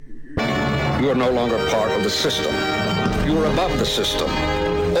You are no longer part of the system. You are above the system,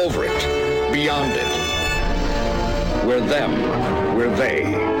 over it, beyond it. We're them. We're they.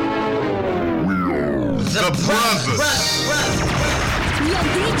 We are the brothers. Yo,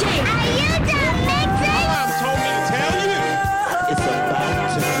 DJ, are you done mixing? Mom told me to tell you. It's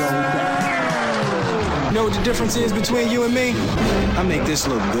about to go down. You know what the difference is between you and me? I make this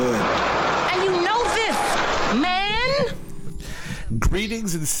look good. And you know this, man.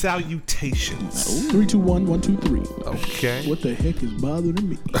 Greetings and salutations. 3, 2, 1, 1, 2, 3. Okay. What the heck is bothering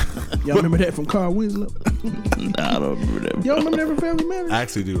me? Y'all remember that from Carl Winslow? Nah, I don't remember that. Y'all remember that from Family Matters? I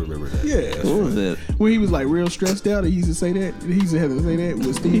actually do remember that. Yeah. What was that? When he was like real stressed out, he used to say that. He used to have to say that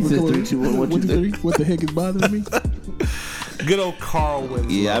with Steve. He said recording. 3, 2, 1, 1, 2, 3. What the heck is bothering me? Good old Carl Winslow.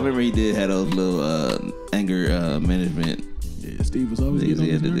 Yeah, I remember he did have those little anger management. Yeah, Steve was always Things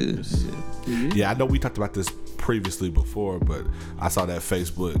getting on he his had to nerves. Yeah, I know we talked about this previously before, but I saw that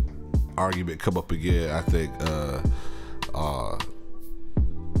Facebook argument come up again. I think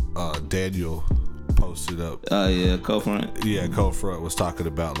Daniel posted up. Oh yeah, co-front. Yeah, Cold-Front was talking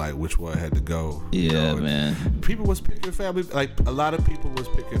about like which one had to go. Yeah, man. People was picking family, like a lot of people was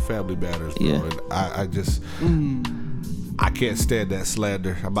picking Family Matters, bro. Yeah. And I just I can't stand that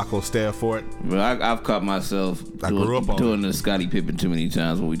slander. I'm not gonna stand for it. Bro, I've caught myself grew up on doing the Scottie Pippen too many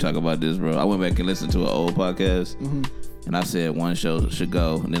times when we talk about this, bro. I went back and listened to an old podcast, and I said one show should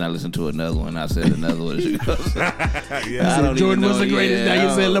go, and then I listened to another one, and I said another one should go. Yeah, I don't Jordan even was know. the greatest. Yeah, Now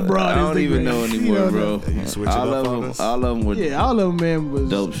you said LeBron I is don't the even know greatest. anymore, You know, bro. You switching up on us? All of them were Yeah, all of them, man, was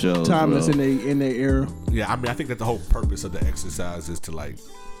dope shows, timeless bro. in their era. Yeah, I mean, I think that the whole purpose of the exercise is to like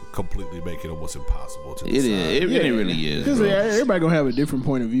completely make it almost impossible to It decide. is. It really is. Because Bro. everybody gonna have a different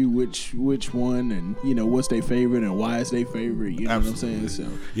point of view, which one, and you know what's their favorite and why it's their favorite. You know Absolutely. what I'm saying?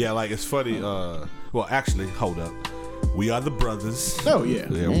 So, Yeah, like it's funny. Well, actually, hold up. We are the brothers. oh yeah,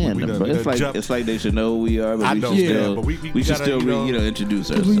 Man, we bro, done it's like jumped. it's like they should know who we are, but I we know, should yeah, still, but we should gotta, still you know, introduce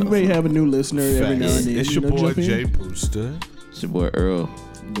because we ourselves. may have a new listener every now and then. It's you your know, boy jump in. Jay Brewster. It's your boy Earl.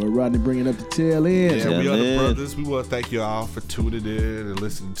 Boy Rodney bringing up the tail end. Yeah, we are the man. brothers. We want to thank you all for tuning in and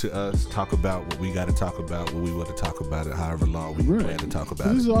listening to us talk about what we got to talk about, what we want to talk about it, however long we plan to talk about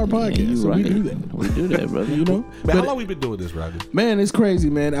This is it. our podcast, you so right. we do that. We do that, brother. You know, Man, But- how long we been doing this, Rodney? Man, it's crazy,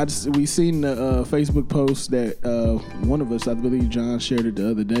 man. We seen the Facebook post that one of us, I believe John, shared it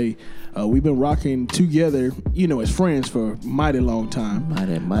the other day. We've been rocking together, you know, as friends for a mighty long time.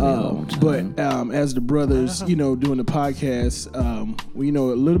 Mighty long time. But as the brothers, you know, doing the podcast, we, you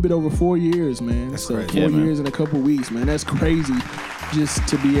know, a little bit over 4 years, man. That's so crazy. 4 Yeah, man. years and a couple weeks, man. That's crazy, just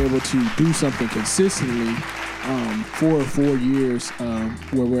to be able to do something consistently for 4 years,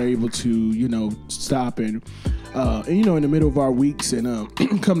 where we're able to, you know, stop and you know, in the middle of our weeks and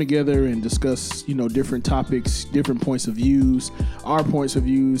come together and discuss, you know, different topics, different points of views, our points of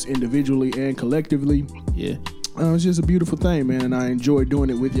views individually and collectively. Yeah. It's just a beautiful thing, man, and I enjoy doing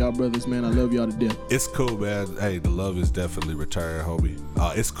it with y'all brothers, man. I love y'all to death. It's cool, man. Hey, the love is definitely returned, homie.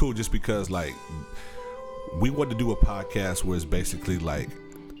 It's cool just because, like, we want to do a podcast where it's basically like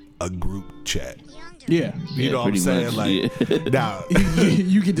a group chat. Yeah. You know what I'm pretty saying? much, Like, now,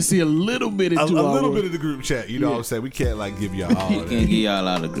 You get to see a little bit into a our little bit of the group chat. You know what I'm saying? We can't, like, give y'all all Can't of give that. y'all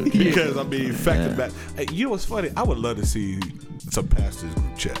out of group. Because, I mean, fact to back. Hey, you know what's funny? I would love to see some pastors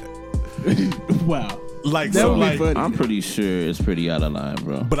group chat. Wow. Like, That so, would be like, funny. I'm pretty sure it's pretty out of line,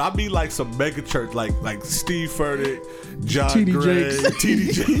 bro. but I mean, like some mega church, like Steve Furtick, John TD Gray, Jakes.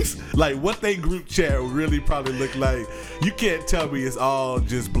 TD Jakes. Like what they group chat really probably look like. You can't tell me it's all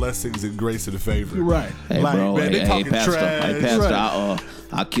just blessings and grace and favor. Right. Hey, Like, bro. man, they hey, talking pastor. trash. Hey, pastor. Right.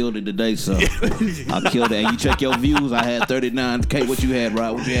 I killed it today, so I killed it. And you check your views. I had 39K. What you had,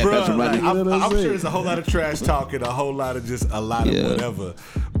 Rod? What you had, Bruh, Pastor Rodney? like, I'm, You know what I'm I'm sure saying? there's a whole lot of trash talking, a whole lot of just a lot of Yeah. whatever.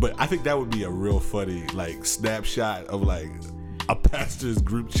 But I think that would be a real funny like snapshot of like a pastor's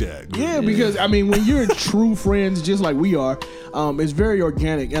group chat. Yeah, because I mean, when you're true friends, just like we are, it's very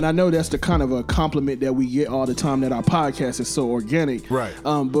organic, and I know that's the kind of a compliment that we get all the time that our podcast is so organic, Right.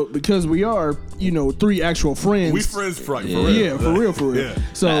 But because we are, you know, three actual friends, We friends for real. yeah, for real, for real. Yeah.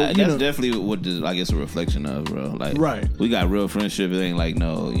 So That's you know, definitely what this, I guess, a reflection of, bro. Like, Right. We got real friendship. It ain't like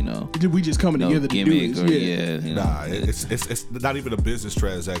no, you know, we just coming no together to do gimmick this. or Yeah. you know. Nah, it's not even a business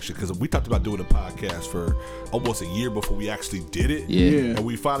transaction because we talked about doing a podcast for almost a year before we actually did it. Yeah. And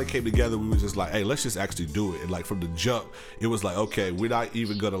we finally came together. We was just like, hey, let's just actually do it. And like from the jump, it was like, okay, we're not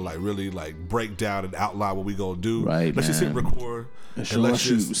even gonna like really like break down and outline what we gonna do. Right, Let's just hit man. record And show let's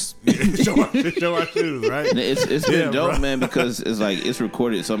our just- Yeah, show our shoes, right? It's been Yeah, dope, bro. man, because it's like it's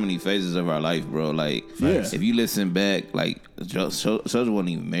recorded so many phases of our life, bro. Like, Yeah. if you listen back, like, Soldier wasn't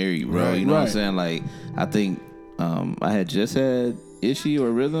even married, bro. Right. You know what I'm Right. saying? Like, I think I had just had Ishi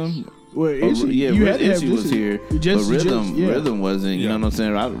or Rhythm Well, yeah, you had to have Itchy was here, but Rhythm wasn't. You know what I'm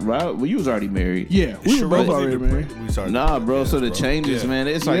saying? Well, you was already married. Yeah, we were both already married. Nah, bro. So the changes, man,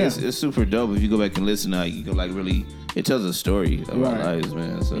 it's like it's super dope. If you go back and listen, you can like really. It tells a story of our lives,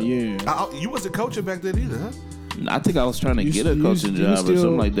 man. So you wasn't coaching back then either, huh? I think I was trying to get a coaching job or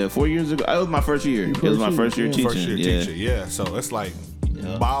something like that 4 years ago. It was my first year. It was my first year teaching. First year teaching, yeah. So it's like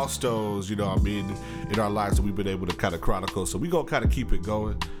milestones, you know what I mean, in our lives that we've been able to kind of chronicle. So we gonna kind of keep it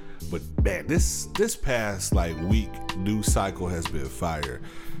going. But man, this past like week, news cycle has been fire.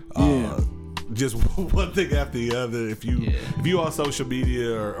 Just one thing after the other. If you on social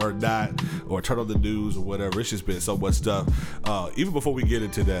media or not, or turn on the news or whatever, it's just been so much stuff. Even before we get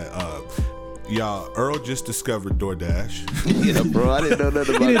into that, y'all, Earl just discovered DoorDash. Yeah, bro, I didn't know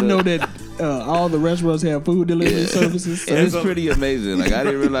nothing about He didn't know that all the restaurants have food delivery services. So it's pretty amazing. Like, I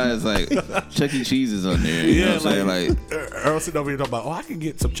didn't realize, like, Chuck E. Cheese is on there. You know what I'm saying? Like, Earl sitting over here talking about, I can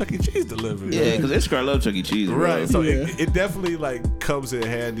get some Chuck E. Cheese delivered. Yeah, because I love Chuck E. Cheese, bro. Right, so it definitely, like, comes in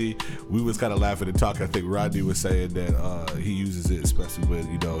handy. We was kind of laughing and talking. I think Rodney was saying that he uses it, especially with,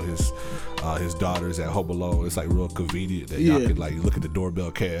 you know, his daughters at home alone. It's, like, real convenient that y'all can, like, look at the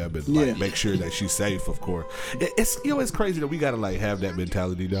doorbell cam and, like, make sure that she's safe, of course. It's, you know, it's crazy that we got to, like, have that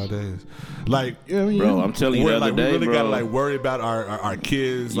mentality nowadays. Like, bro, I'm telling you, the other day, we really bro, gotta like worry about our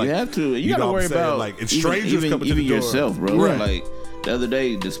kids. Like, you have to. You gotta worry about like strangers coming to the door. Yourself, bro. Right. Like the other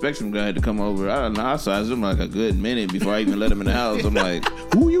day, the Spectrum guy had to come over. I don't know. I sized him like a good minute before I even let him in the house. I'm like,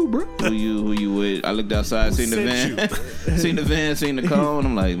 who you, bro? Who you with? I looked outside, seen the van, seen the cone.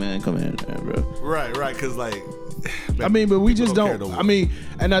 I'm like, man, come here, bro. Right, because like. Man, I mean, but we just don't. I mean,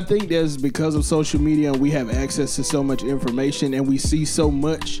 and I think that's because of social media, and we have access to so much information, and we see so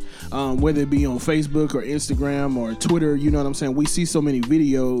much, whether it be on Facebook or Instagram or Twitter. You know what I'm saying? We see so many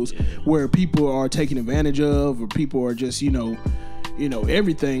videos where people are taken advantage of, or people are just, you know,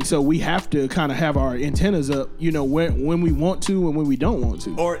 everything. So we have to kind of have our antennas up, you know, when we want to and when we don't want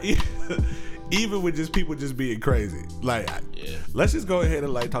to. Or even with just people just being crazy. Like, let's just go ahead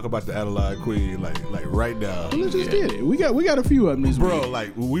and like talk about the Adelaide Queen, like right now. Well, let's just get it. We got a few of them this week. Bro,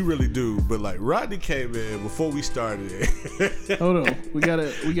 like we really do. But like Rodney came in before we started. Hold on, we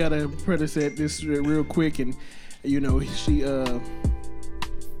gotta predicate this real quick, and you know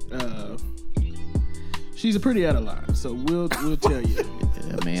she's a pretty Adelaide, so we'll tell you.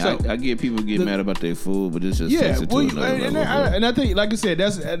 I mean, so, I get people get mad about their food, but it's just takes it to another level. And I think, like I said,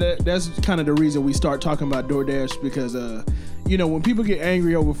 that's kind of the reason we start talking about DoorDash, because you know, when people get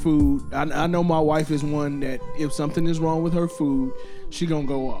angry over food, I know my wife is one that if something is wrong with her food, she gonna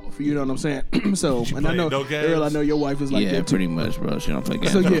go off. You know what I'm saying? So, and I know, Earl, I know your wife is like that too. Pretty much, bro. She don't play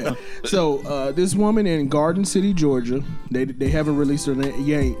games. So so this woman in Garden City, Georgia, they haven't released her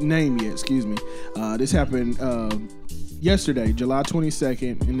name yet. Excuse me. This happened yesterday, July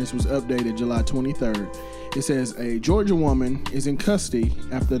 22nd, and this was updated July 23rd. It says a Georgia woman is in custody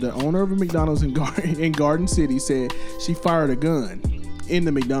after the owner of a McDonald's in Garden City said she fired a gun in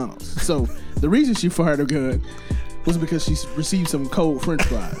the McDonald's. So the reason she fired a gun was because she received some cold French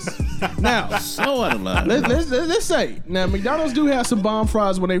fries. Now, so out of line. Let's say now McDonald's do have some bomb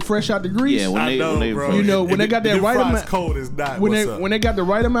fries when they fresh out the grease. Yeah, when they bro. You know, when they got that right amount. Cold is not. When they got the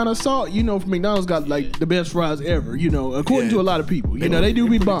right amount of salt, you know, McDonald's got like the best fries ever. You know, according to a lot of people, you know, they do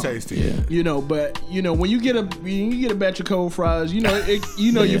be bomb. Tasty. Yeah. You know, but you know, when you get a batch of cold fries, you know,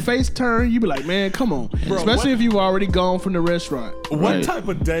 your face turn. You be like, man, come on. Bro, especially if you've already gone from the restaurant. What type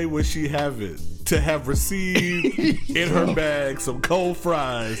of day was she having to have received in her bag some cold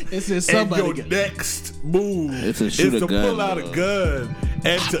fries? And your next move is to pull out a gun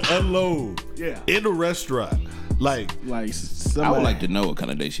and to unload in a restaurant. Like I would like to know what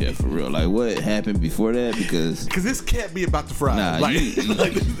kind of day she had for real. Like, what happened before that? Because this can't be about the fries. Nah,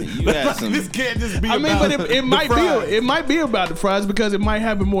 this can't just be. I mean, but it might be about the fries, because it might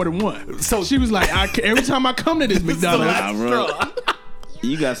happen more than one. So she was like, every time I come to this McDonald's, bro.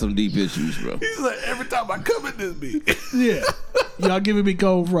 You got some deep issues, bro. He's like, every time I come in this beat. Yeah. Y'all giving me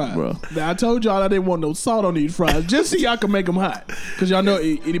cold fries. Bro. Now, I told y'all I didn't want no salt on these fries, just so y'all can make them hot. Because y'all know,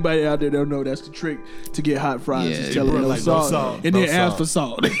 anybody out there don't know that's the trick to get hot fries. Just tell them no salt. And then ask for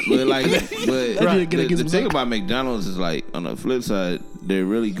salt. But the thing about McDonald's is, like, on the flip side, they're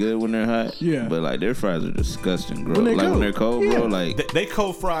really good when they're hot. Yeah. But like their fries are disgusting, bro. When they're cold, bro. Like they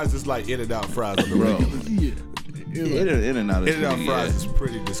cold fries is like In-N-Out fries on the regular. Yeah. In-N-Out fries is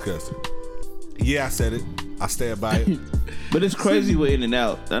pretty disgusting. Yeah, I said it. I stand by it. But it's crazy with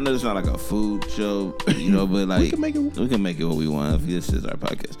In-N-Out. I know it's not like a food show, you know, but like we can make it what we want. If this is our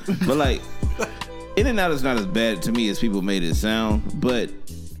podcast. But like In-N-Out is not as bad to me as people made it sound. But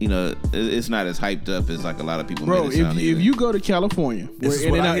you know, it's not as hyped up as like a lot of people. Bro, made it sound if you go to California, where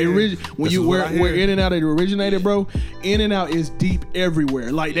In-N-Out it originated, bro, In-N-Out is deep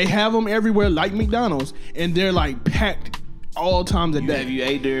everywhere. Like they have them everywhere, like McDonald's, and they're like packed all times a day. Have you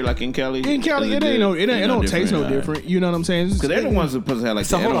ate there like in Cali? In Cali, it don't taste no different. You know what I'm saying? Because they're the ones supposed to have like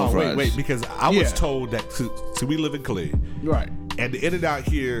So the hold on, fries. wait, because I was told that so we live in Cali, Right. and the In-N-Out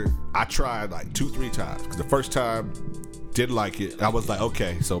here, I tried like 2-3 times. Because the first time, didn't like it. I was like,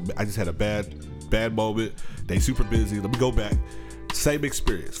 okay, so I just had a bad moment. They super busy. Let me go back. Same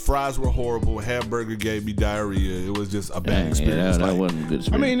experience. Fries were horrible. Hamburger gave me diarrhea. It was just a bad experience. Yeah, that like, wasn't a good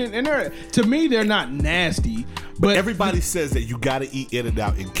experience. I mean, and to me, they're not nasty, but everybody says that you got to eat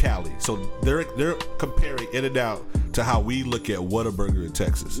In-N-Out in Cali. So they're comparing In-N-Out to how we look at Whataburger in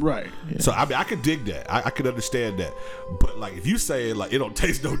Texas. Right. Yeah. So I mean, I could dig that. I could understand that. But like, if you say like it don't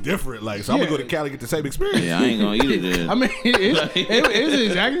taste no different, like, so I'm gonna go to Cali and get the same experience. Yeah, I ain't gonna eat it then. I mean, it's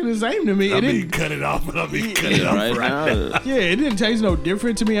exactly the same to me. I mean, cut it off, but I mean, cut it off right now. Yeah, it didn't taste no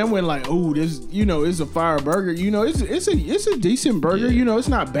different to me. I went like, oh, this, it's a fire burger. It's a decent burger. Yeah. It's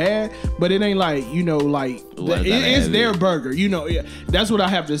not bad, but it ain't like, it's their burger. That's what I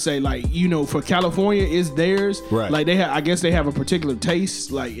have to say. Like, for California, it's theirs. Right. Like I guess they have a particular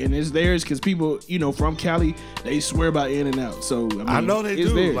taste, like, and it's theirs because people, from Cali, they swear by In-N-Out. So I know they do.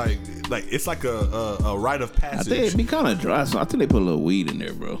 theirs. Like it's like a rite of passage. I think it'd be kind of dry, so I think they put a little weed in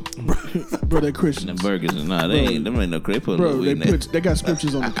there, bro. Bro, they're Christians. The burgers and they ain't no crazy. They put a little weed in there. They got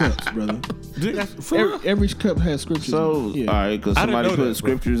scriptures on the cups, brother. Every cup has scriptures. So, on it. Yeah. all right, because I didn't somebody know put that,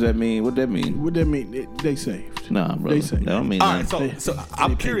 scriptures at me. What that mean? What that mean? They saved. Nah, bro. They saved. That don't mean All nothing. right, so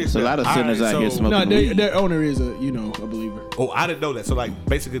I'm curious. There's a lot of sinners out here smoking No, weed. their owner is a believer. Oh, I didn't know that. So like,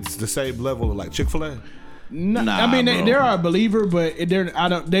 basically, it's the same level of like Chick-fil-A. No, Nah, I mean bro. they are a believer, but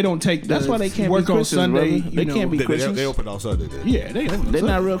they don't take. That's why they can't work be on Christians, Sunday. brother. They can't be Christians. They open on Sunday. Then. Yeah, They're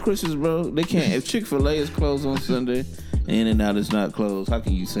not real Christians, bro. They can't. If Chick-fil-A is closed on Sunday, In-N-Out is not closed, how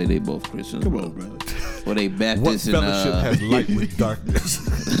can you say they both Christians, Come bro? on, brother. Or they What Baptist fellowship and has light with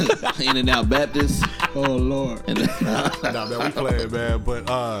darkness? In-N-Out Baptist Oh Lord. and Nah, man, we playing, man.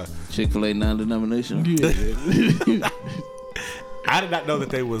 But Chick-fil-A non-denominational. Yeah. I did not know that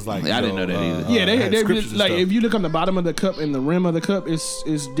they was like. I didn't know that either. Yeah, had they scriptures and like stuff. if you look on the bottom of the cup and the rim of the cup, it's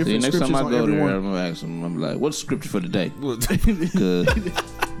See, different next scriptures time I on go every there, one. I'm gonna ask them. I'm like, "What's scripture for today?"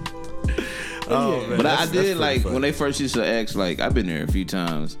 Oh, man, But I that's did pretty like funny. when they first used to ask. Like, I've been there a few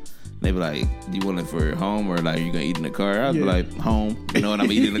times. They be like, "Do you want it for home or like you gonna eat in the car?" I'd be Yeah. like, "Home." You know what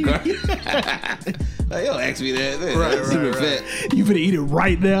I'm eating in the car. Like, yo, ask me that. Right. Fat. You finna eat it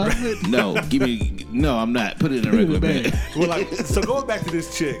right now? No, give me. No, I'm not. Put it in a Put it in regular the bag. bag. Well, like, so going back to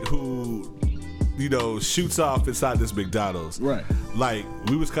this chick who, shoots off inside this McDonald's. Right. Like,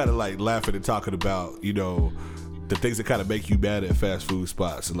 we was kind of like laughing and talking about, the things that kind of make you mad at fast food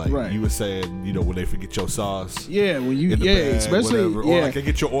spots. And like, Right. you were saying, when they forget your sauce. Yeah, when you in the bag, especially whatever. Or like they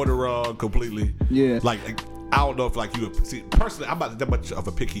get your order wrong completely. Yeah. Like I don't know if like you would see personally, I'm not that much of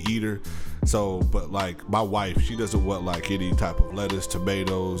a picky eater. So, but like my wife, she doesn't want like any type of lettuce,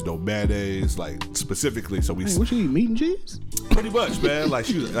 tomatoes, no mayonnaise, like specifically. So we Hey, what you eat, meat and cheese? pretty much, man. Like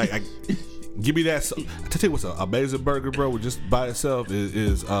she was like, give me that. I tell you what's an amazing burger, bro. With just by itself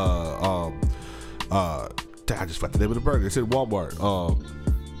is I just forgot the name of the burger. It's in Walmart.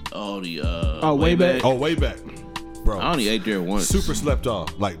 Way back. Way back, bro. I only ate there once. Super slept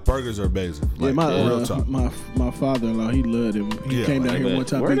off. Like burgers are amazing. Like, Yeah, real talk. my father-in-law, he loved him. He Yeah, came like down here Where one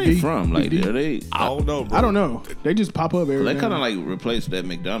time. are Big they D. from? Like, Big D. are they? I don't know, bro. I don't know. They just pop up every They now kind of and like replaced that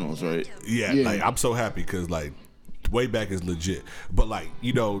McDonald's, right? Yeah, Yeah. like I'm so happy because like way back is legit. But like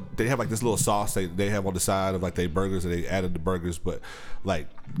they have like this little sauce they have on the side of like their burgers and they added the burgers, but like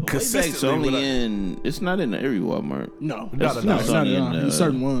It's consistently only it's not in every Walmart. No, No, it's no, not. it's It's not only at in, all.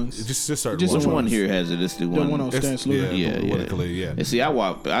 Certain ones. it's just certain Just Which ones. one here has it? It's the The one on It's- Stan Sluder. yeah. Yeah, the one yeah. And see,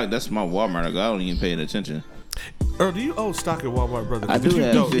 that's my Walmart. I don't even pay attention. Earl, do you own stock at Walmart, brother? I 'Cause if do you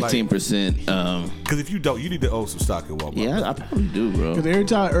have don't, 15%. Because if you don't, you need to own some stock at Walmart. Yeah, I probably do, bro. Because every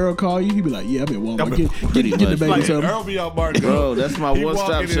time Earl call you, he be like, "Yeah, I'm at Walmart. I'm at- Get Pretty the much. baby Like something." Earl be on Market. Bro, that's my He one-stop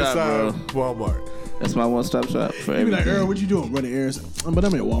walking shop, inside Walmart. That's my one-stop shop for He be like, everything. "Earl, what you doing? Running errands?" But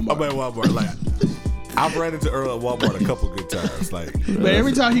I'm at Walmart. I'm at Walmart. Like I've ran into Earl at Walmart a couple good times. Like But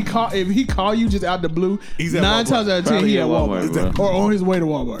every time if he call you just out the blue, He's at 9 Walmart. times out of 10 Probably he at at Walmart, Walmart, bro. or on his way to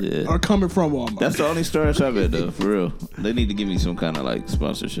Walmart, Yeah. or coming from Walmart. That's the only store I shop at, though, for real. They need to give me some kind of like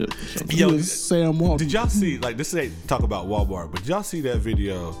sponsorship or something. Yo, Just Sam Walmart. did y'all see, like, this ain't talk about Walmart, but did y'all see that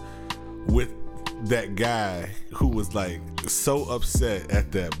video with that guy who was like so upset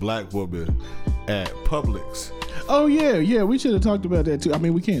at that black woman at Publix Oh yeah, we should have talked about that too. I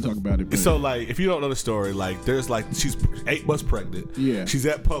mean, we can't talk about it. But. So like, if you don't know the story, like there's like she's 8 months pregnant. Yeah. She's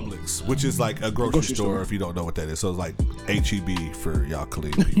at Publix, which is like a grocery store. If you don't know what that is, so it's like HEB for y'all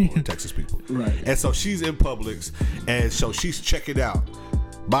clean people, or Texas people. Right. And so she's in Publix, and so she's checking out.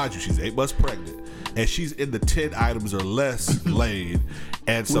 Mind you, she's 8 months pregnant. And she's in the 10 items or less lane.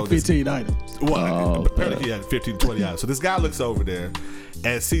 And so 15 items. Well, apparently he had 15, 20 items. So this guy looks over there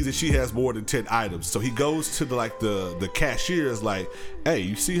and sees that she has more than 10 items. So he goes to the cashier, is like, hey,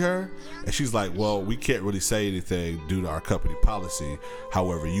 you see her? And she's like, well, we can't really say anything due to our company policy.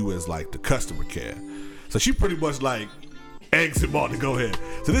 However, you as like the customer care. So she pretty much like eggs him on to go ahead.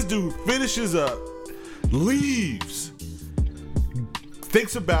 So this dude finishes up, leaves,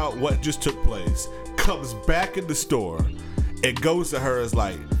 thinks about what just took place, comes back in the store, and goes to her as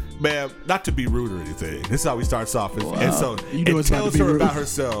like, ma'am, not to be rude or anything. This is how he starts off. And so it tells her about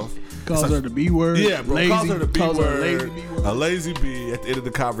herself. Calls her the B word. Yeah, bro. Lazy, calls her the B word. A lazy B at the end of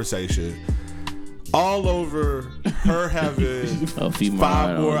the conversation. All over her having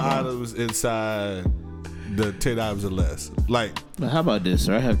 5 more items inside the 10 items or less. Like, but how about this,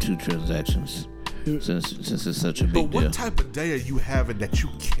 sir? I have 2 transactions. Since it's such a big deal. But what type of day are you having that you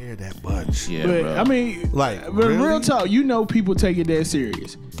care that much? Yeah, but bro. I mean, like, but really? real talk, you know, people take it that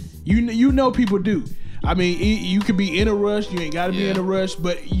serious. You know, people do. I mean, you could be in a rush. You ain't got to be in a rush,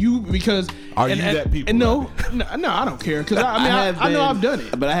 but you because are you that people? No, I don't care because I know I've done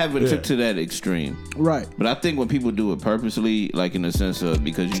it, but I haven't took to that extreme. Right. But I think when people do it purposely, like in the sense of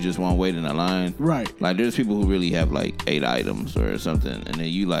because you just want to wait in a line, right? Like there's people who really have like 8 items or something, and then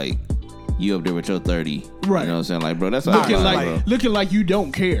you up there with your 30. Right. You know what I'm saying? Like, bro, that's looking like you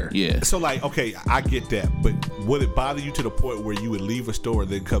don't care. Yeah. So, like, okay, I get that, but would it bother you to the point where you would leave a store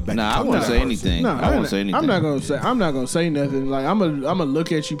and then come back? Nah, I won't say anything. No, I won't say anything. I'm not gonna say nothing. Like, I'm gonna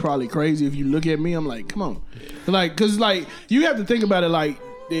look at you probably crazy if you look at me. I'm like, come on, like, cause like you have to think about it. Like,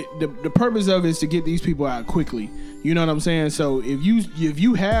 the purpose of it is to get these people out quickly. You know what I'm saying? So if you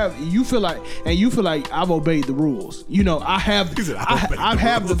feel like I've obeyed the rules. You know, I have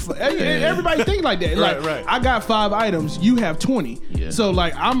everybody think like that. Like, right. I got 5 items, you have 20. Yeah. So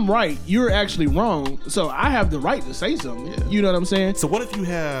like I'm right, you're actually wrong. So I have the right to say something. Yeah. You know what I'm saying? So what if you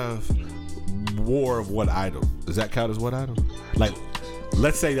have more of one item? Does that count as one item? Like,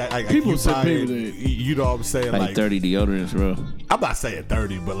 let's say that people you say buy, you know what I'm saying? Like 30 deodorants, bro. I'm not saying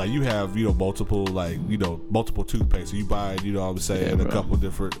 30, but like you have, multiple toothpaste. So you buy, you know what I'm saying, a couple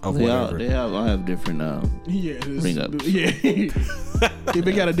different of whatever. They all have different ring ups. Yeah. If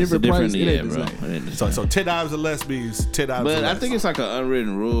they got a different price, bro. So 10 items or less means 10 items but or less. I think it's like an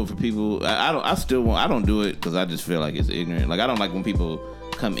unwritten rule for people. I don't do it because I just feel like it's ignorant. Like I don't like when people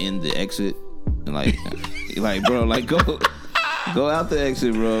come in the exit and like bro, like go out the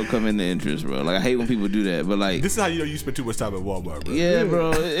exit, bro. Come in the entrance, bro. Like I hate when people do that, but like this is how you know you spend too much time at Walmart, bro. Yeah,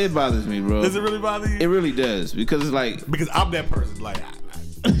 bro. It bothers me, bro. Does it really bother you? It really does because it's like because I'm that person. Like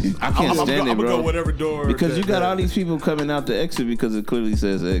I can't stand it, bro. I'm gonna go whatever door because you got all these people coming out the exit because it clearly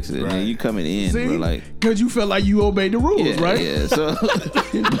says exit, right. And you coming in, bro. Like because you felt like you obeyed the rules, right? Yeah. So,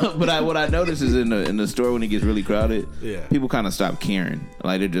 but what I notice is in the store when it gets really crowded, people kind of stop caring.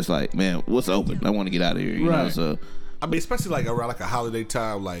 Like they're just like, man, what's open? I want to get out of here, you know. So. I mean, especially like around like a holiday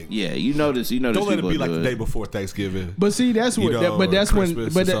time, like you notice. Don't let it be like the day before Thanksgiving. But see, that's what.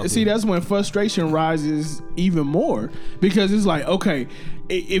 See, that's when frustration rises even more because it's like, okay,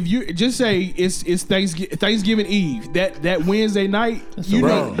 if you just say it's Thanksgiving Eve, that Wednesday night,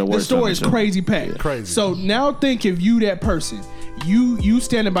 the store is crazy packed. Yeah. Crazy. So now think if you that person. You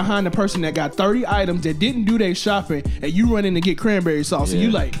standing behind the person that got 30 items that didn't do their shopping, and you run in to get cranberry sauce, and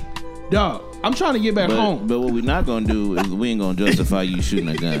you like, dog, I'm trying to get back home. But what we're not gonna do is we ain't gonna justify you shooting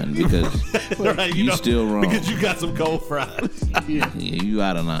a gun because right, you still wrong. Because you got some cold fries. Yeah, you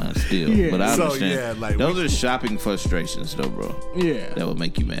out of line still. Yeah. But I understand. Like those are shopping frustrations, though, bro. Yeah, that would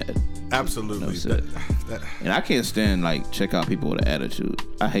make you mad. Absolutely. And I can't stand like checkout people with an attitude.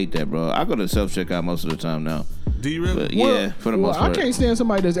 I hate that, bro. I go to self checkout most of the time now. Do you really? But yeah, for the most part. I can't stand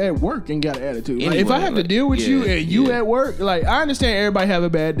somebody that's at work and got an attitude. Like, Anyway, if I have to deal with you and you at work, like I understand everybody have a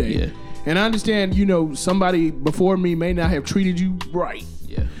bad day. Yeah. And I understand, somebody before me may not have treated you right.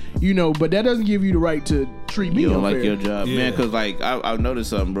 Yeah. But that doesn't give you the right to treat me unfair. Like your job, man. Because like I've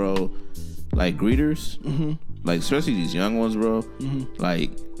noticed something, bro. Like greeters, like especially these young ones, bro. Like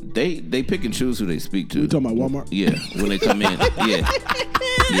they pick and choose who they speak to. You talking about Walmart? Yeah, when they come in, yeah.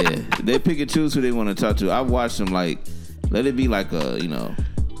 They pick and choose who they want to talk to. I've watched them like let it be like a man.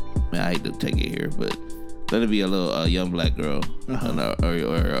 I hate to take it here, but. Let it be a young black girl or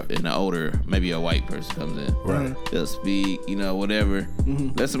an older, maybe a white person comes in. Right. They'll speak, whatever.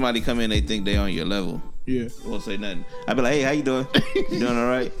 Let somebody come in, they think they on your level. Yeah. Won't say nothing. I'd be like, hey, how you doing? You doing all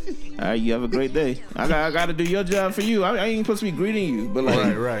right? All right, you have a great day. I got to do your job for you. I ain't supposed to be greeting you. But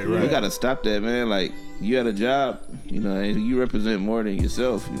like, Right. We got to stop that, man. Like, you had a job, and you represent more than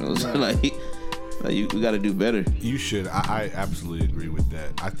yourself, So we got to do better. You should. I absolutely agree with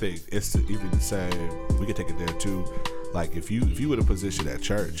that. I think it's even the same. We can take it there too. Like if you were in a position at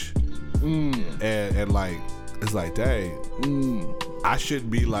church, and like it's like, dang, I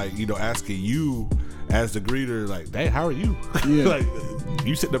shouldn't be like asking you as the greeter, like, dang, how are you? Yeah. Like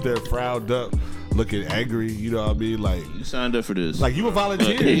you sitting up there frowned up, looking angry. You know what I mean? Like You signed up for this. like you a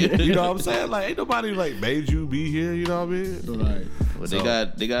volunteer. You know what I'm saying? Like ain't nobody like made you be here. You know what I mean? Right. Well,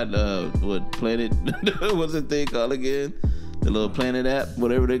 they got what Planet? What's the thing called again? The little Planet app,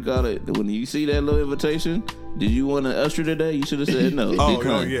 whatever they call it. When you see that little invitation, did you want to usher today? You should have said no.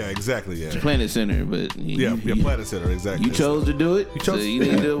 Oh, yeah, exactly. Yeah. Planet Center, but Yeah, Planet Center, exactly. You chose to do it. You chose so you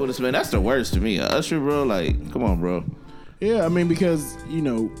didn't do it with a man. That's the worst to me. A usher, bro. Like, come on, bro. Yeah, I mean, because,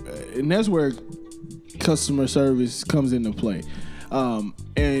 and that's where customer service comes into play.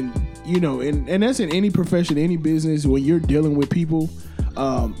 And that's in any profession, any business, when you're dealing with people,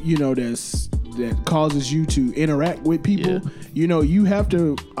 that causes you to interact with people, you have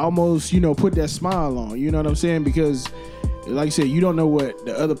to almost, put that smile on, you know what I'm saying? Because like you said, you don't know what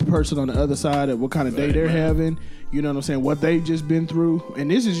the other person on the other side of what kind of day they're having. You know what I'm saying? What they've just been through,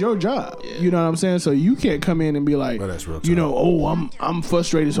 and this is your job. Yeah. You know what I'm saying? So you can't come in and be like, that's real tough. I'm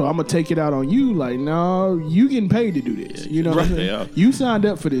frustrated, so I'm gonna take it out on you. Like, no, you getting paid to do this. You know what I'm saying? Yeah. You signed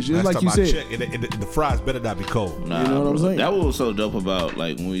up for this, just like you said. Check, and the fries better not be cold. Nah, you know what I'm saying? That was so dope about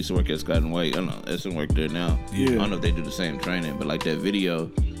like when we used to work at Scott and White. I don't know, Essen work there now. Yeah. I don't know if they do the same training, but like that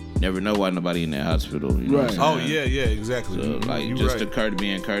video. Never know why nobody in that hospital. You know Right. what I'm Oh saying? yeah, exactly. So like just to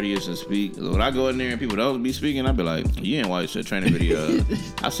being courteous and speak. When I go in there and people don't be speaking, I be like, you ain't watched that training video.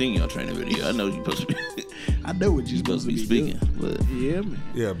 I seen your training video. I know you supposed to be. I know what you're supposed to be speaking. But yeah, man.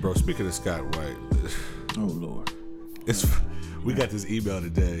 Yeah, bro. Speaking of Scott White, Oh Lord. We got this email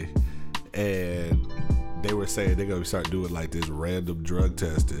today, and they were saying they're gonna start doing like this random drug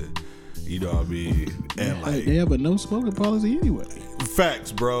testing. You know what I mean? And like they have a no smoking policy anyway.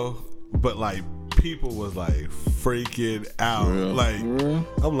 Facts, bro. But like people was like freaking out. Like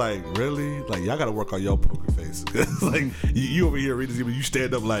I'm like, really? Like y'all gotta work on your poker face. Like you over here reading this, but you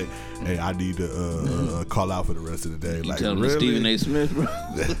stand up like, hey, I need to call out for the rest of the day. You like tell really? Stephen A. Smith, bro.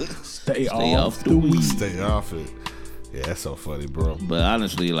 Stay off the weed. Stay off it. Yeah, that's so funny, bro. But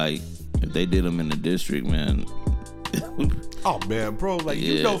honestly, like if they did them in the district, man. Oh man, bro, like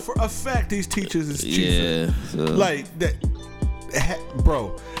you know for a fact these teachers is cheaper. Yeah, so. Like that,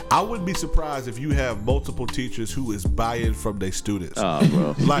 bro. I wouldn't be surprised if you have multiple teachers who is buying from their students. Oh,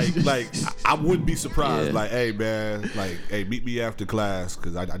 bro. like I wouldn't be surprised. Yeah. Like, hey man, like, hey, meet me after class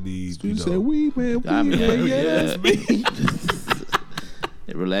because I need. You said weed, man. I mean, Yeah, that's me.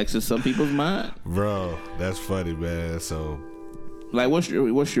 It relaxes some people's mind, bro. That's funny, man. So, like, what's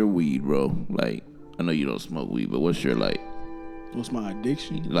your weed, bro? Like, I know you don't smoke weed, but what's your like? What's my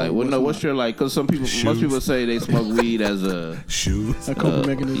addiction? Like, what's your like? Because most people say they smoke weed as a shoes, a coping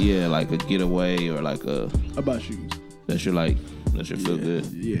mechanism. Yeah, like a getaway or like a. I buy shoes. That should feel good.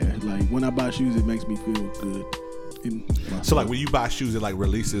 Yeah, like when I buy shoes, it makes me feel good. So like when you buy shoes, it like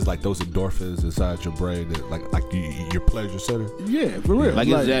releases like those endorphins inside your brain that like your pleasure center. Yeah, for real. Like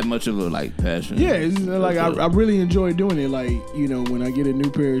it's that much of a like passion. Yeah, it's like I really enjoy doing it. Like when I get a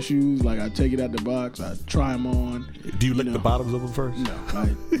new pair of shoes, like I take it out the box, I try them on. Do you lick the bottoms of them first? No,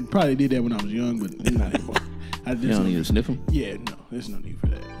 I probably did that when I was young, but not anymore. You don't need to sniff them. Yeah, no, there's no need for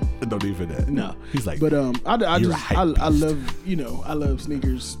that. No need for that. No, he's like, but I love I love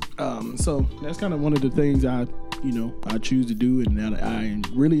sneakers. So that's kind of one of the things I choose to do and that I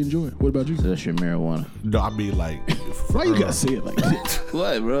really enjoy. What about you? So that's your marijuana. No, I mean like. Why you gotta say it like that?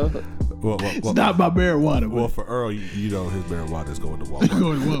 What, bro? Well, it's not my marijuana. Well, for Earl, his marijuana is going to Walmart.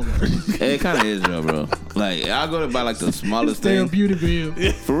 Going to Walmart. It kind of is, bro. Like I'll go to buy like the smallest thing. Therapeutic for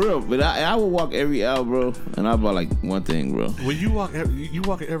him. For real, but I will walk every aisle, bro, and I buy like one thing, bro. When you walk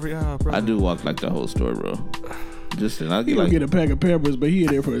every aisle, bro. I do walk like the whole store, bro. Just and I'll get get a pack of peppers, but he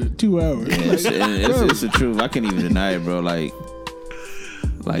in there for 2 hours. Yeah, it's the truth. I can't even deny it, bro. Like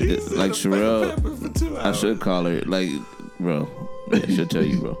Sherelle, I should call her. Like, bro, I should tell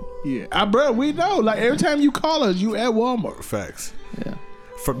you, bro. Yeah, bro, we know. Like every time you call us, you at Walmart. Facts. Yeah.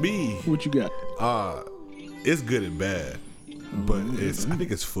 For me, what you got? It's good and bad, but I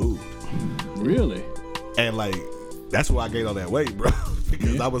think it's food. Really? And like that's why I gained all that weight, bro.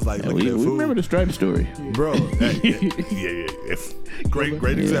 Because I was like, we remember the Stripe story, bro. It's great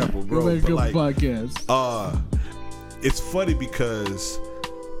example, bro. But like, it's funny because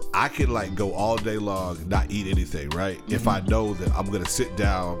I can like go all day long, not eat anything, right? If I know that I'm gonna sit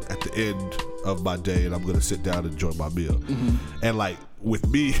down at the end of my day and I'm gonna sit down and enjoy my meal. And like with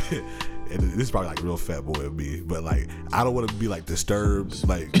me, and this is probably like real fat boy of me, but like I don't want to be like disturbed,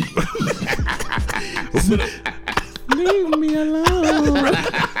 like Leave me alone.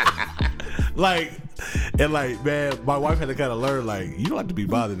 like. And like, man, my wife had to kind of learn, like, you don't have to be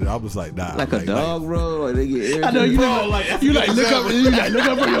bothered. And I was like, nah. Like a dog, bro. Like they get irritated. I know you Bro, like, you like look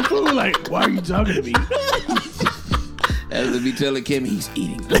up for your food. Like, why are you talking to me? As if be telling Kim he's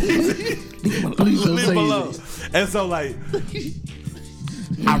eating. Please don't leave say him alone. anything. And so like,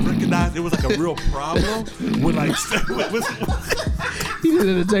 I recognized it was like a real problem when like, He was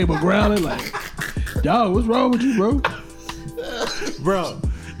at the table growling like, dog, what's wrong with you, bro? bro.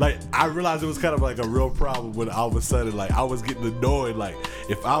 Like I realized it was kind of like a real problem when all of a sudden like I was getting annoyed. Like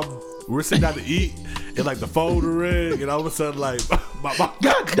if we're sitting down to eat and like the phone will ring and all of a sudden like my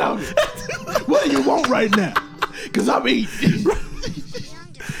God damn it. What do you want right now? Because I'm eating.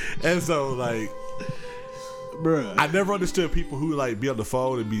 and so like Bruh. I never understood people who like be on the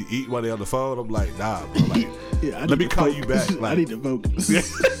phone and be eating while they on the phone. I'm like, nah, bro. Like, Yeah, let me call you back. Like, I need to focus.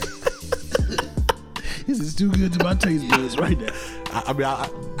 This is too good to my taste buds right now. I mean,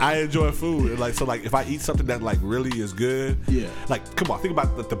 I enjoy food, and like so, like if I eat something that like really is good, Yeah. Like, come on, think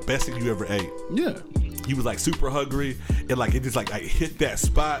about the best thing you ever ate. Yeah. You was like super hungry, and like it just like hit that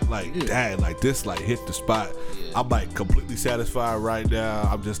spot. Like, Yeah. dang, like this like hit the spot. I'm like completely satisfied right now.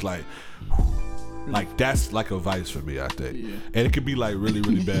 I'm just like. Like that's like a vice for me, I think, and it could be like really,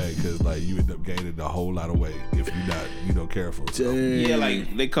 really bad because like you end up gaining a whole lot of weight if you're not, careful. So. Yeah,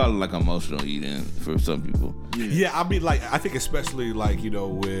 like they call it like emotional eating for some people. Yeah, I mean, like I think especially like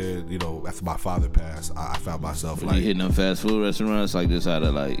when after my father passed, I found myself Like like hitting them fast food restaurants like this, how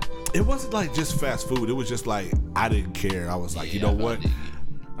to like. it wasn't like just fast food. It was just like I didn't care. I was like, you know what?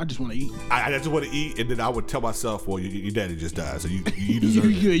 I just want to eat. I just want to eat, and then I would tell myself, "Well, your daddy just died, so you deserve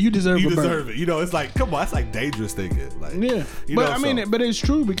it. You deserve You a burger. deserve it." You know, it's like, come on, that's like dangerous thinking. Like, Yeah, but but it's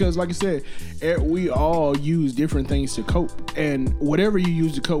true because, like I said, we all use different things to cope, and whatever you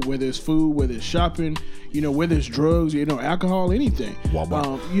use to cope, whether it's food, whether it's shopping, whether it's drugs, alcohol, anything.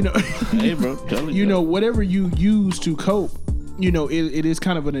 Walmart. Hey, bro, tell me. Whatever you use to cope, it is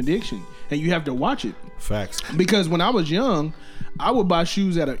kind of an addiction, and you have to watch it. Facts. Because when I was young, I would buy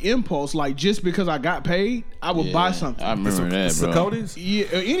shoes at an impulse, like just because I got paid, I would buy something. I remember that, bro. Saucony's? Yeah,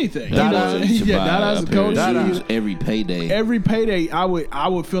 anything. Dada's Saucony's. every payday. Every payday, I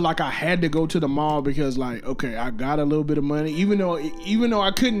would feel like I had to go to the mall because, like, okay, I got a little bit of money, even though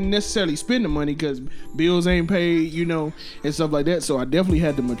I couldn't necessarily spend the money because bills ain't paid, and stuff like that. So I definitely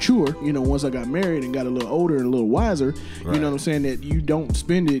had to mature, once I got married and got a little older and a little wiser. Right. You know what I'm saying? That you don't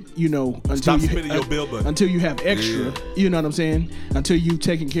spend it, until Stop spending your bill money. until you have extra. Yeah. You know what I'm saying? Until you've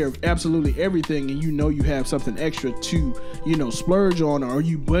taken care of absolutely everything, and you have something extra to splurge on, or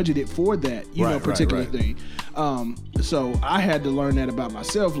you budgeted for that particular thing. So I had to learn that about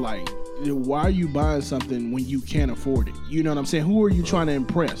myself. Like, why are you buying something when you can't afford it? You know what I'm saying? Who are you trying to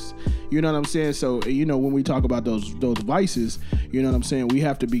impress? You know what I'm saying? So when we talk about those vices, you know what I'm saying, we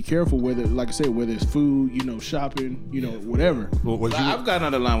have to be careful whether, like I said, whether it's food, shopping, whatever. I've gotten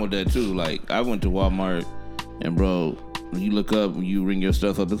on the line with that too. Like I went to Walmart, and bro, when you look up, when you ring your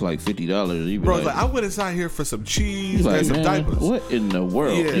stuff up, it's like $50. Bro, I went inside here for some cheese like, and some man, diapers. what in the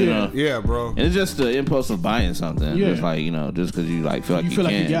world? Yeah, bro. And it's just the impulse of buying something. Yeah. Just like, just because you like feel like you feel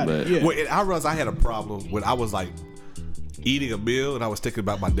like can. you got but it. Yeah. Well, and I realized I had a problem when I was like eating a meal and I was thinking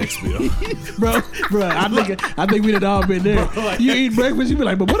about my next meal. bro, I think we'd have all been there. Bro, like- You eat breakfast, you be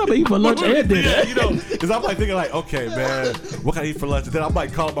like, but what am I eating for lunch and dinner? Yeah, because I'm like thinking like, okay, man, what can I eat for lunch? And then I'm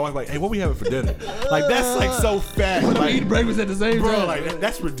like calling my wife like, hey, what we having for dinner? Like that's like so fat. What am I Like, eating breakfast at the same bro, time? like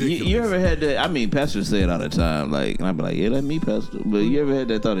that's ridiculous. You ever had that? I mean, pastors say it all the time. Like, and I be like, yeah, let me, pastor. But you ever had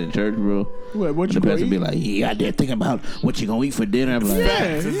that thought in church, bro? What The you gonna pastor be eat? like, yeah, I did think about what you gonna eat for dinner. I'm like, Yeah.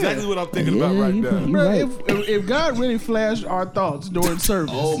 That's exactly what I'm thinking about right you now. right. Bro, if God really flashed our thoughts during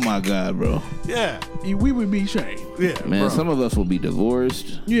service, oh my God, bro. Yeah, we would be shamed. yeah, Man, bro. some of us will be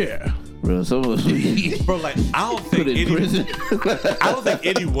divorced. Yeah. Bro, some of us will be Bro, like I don't put think in prison. I don't think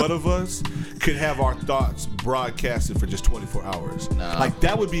any one of us could have our thoughts broadcasted for just 24 hours. Nah. Like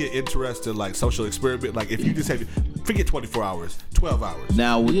that would be an interesting like social experiment. Like if you just had forget 24 hours, 12 hours.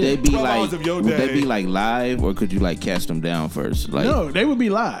 Now, would they be 12 like, hours of your would they day. be like live, or could you like cast them down first? Like, No, they would be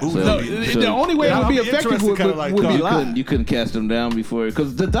live. Ooh, No, that'd be- the only way it would be I'd be effective interested would kinda like, be you live. you couldn't cast them down before,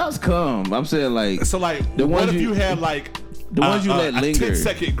 because the thoughts come. I'm saying like, So like, The what ones if you- you had like the ones you let a linger.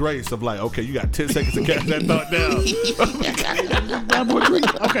 10-second grace of like, okay, you got 10 seconds to cast that thought down.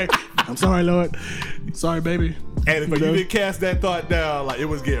 Okay. I'm sorry, Lord. Sorry, baby. And if you didn't cast that thought down, like it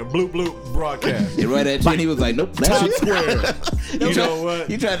was getting bloop bloop broadcast. And right at 10, he was like, nope. Times Square. You know what?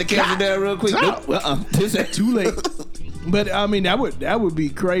 You tried to catch it down real quick. Nope. Too late. But I mean, that would be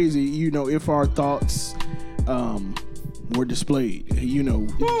crazy, you know, if our thoughts were displayed. You know,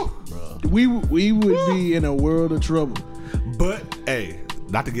 we would be in a world of trouble. But hey,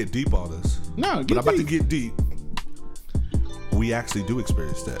 not to get deep on this. No, but I'm about to get deep. We actually do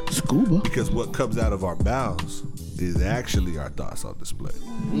experience that. Scuba. Because what comes out of our mouths is actually our thoughts on display.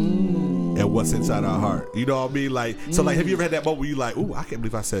 And what's inside our heart. You know what I mean? Like, so like, have you ever had that moment where you like, ooh, I can't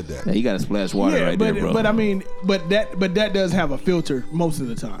believe I said that? Yeah, you got to splash water right there, bro. But I mean, but that does have a filter most of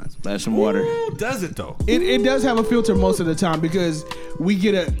the time. Splash some water. Ooh, does it though? It does have a filter most of the time because we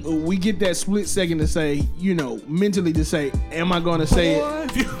get that split second to say, you know, mentally to say, am I going to say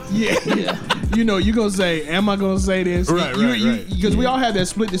it? Yeah. You know, you're going to say, am I going to say this? Right. Because we all have that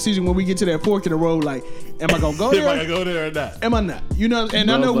split decision when we get to that fork in the road, like, am I going to go there? Am I going to go there or not? Am I not? You know, and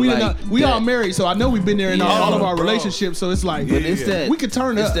Bro, I know we all married, so I know we've been there in all of our bro. relationships, so it's like, But it's that we could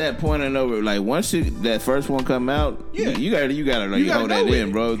turn up. It's that point and over. Like once that first one come out, you gotta like gotta hold go that with in,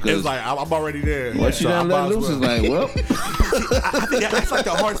 it. bro. It's like, I'm already there. Once you done let loose, it's like, well. I think that's like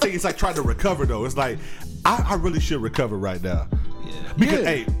the hardest thing. It's like trying to recover though. It's like, I really should recover right now. Yeah. Because,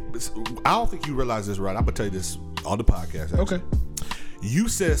 hey, I don't think you realize this, right? I'm going to tell you this on the podcast, actually. Okay. You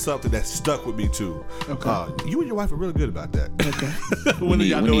said something that stuck with me, too. Okay. You and your wife are really good about that. Okay. we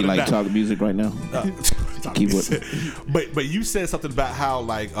need like talk music right now. Keep it. But you said something about how,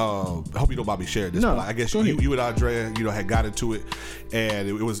 like, I hope you don't mind me sharing this, No, but I guess go you ahead. and Andrea, you know, had got into it, and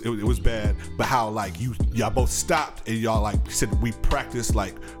it was bad. But how, like, y'all both stopped and y'all, like, said we practiced,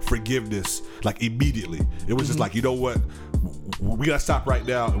 like, forgiveness, like, immediately. It was just like, you know what? We gotta stop right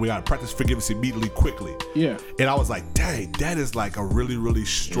now and we gotta practice forgiveness immediately, quickly. Yeah. And I was like, dang, that is like a really, really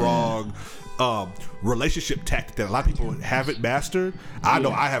strong relationship tactic that a lot of people haven't mastered. I know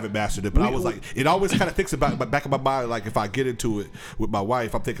I haven't mastered it, but I was like, it always kind of thinks about it back of my mind. Like if I get into it with my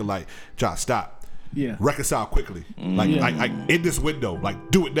wife, I'm thinking like, John, stop. Yeah. Reconcile quickly. Like in this window.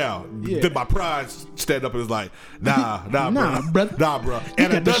 Like do it now. Yeah. Then my pride stand up and was like, nah, brother. Nah, bro. You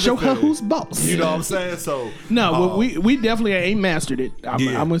got to show her who's boss. You know what I'm saying? So no, we definitely ain't mastered it. I'm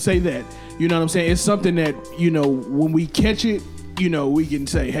gonna say that. You know what I'm saying? It's something that, you know, when we catch it, you know, we can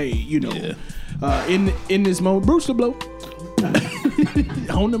say, hey, you know, in this moment, Bruce the blow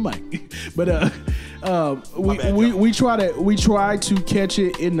on the mic, but we try to catch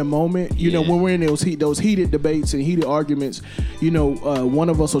it in the moment. You know, when we're in those heated debates and heated arguments, you know, one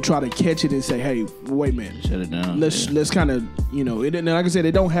of us will try to catch it and say, hey, wait a minute, shut it down. Let's kind of, you know, it, and like I said,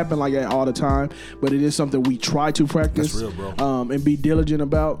 it don't happen like that all the time, but it is something we try to practice. That's real, bro. And be diligent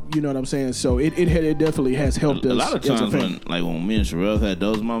about. You know what I'm saying? So it definitely has helped us. A lot of times when me and Sherelle had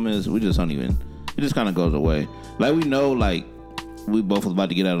those moments, we just don't even. It just kind of goes away. Like we know, like we both was about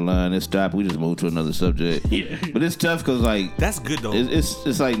to get out of line and stop. We just move to another subject. Yeah. But it's tough because like that's good though.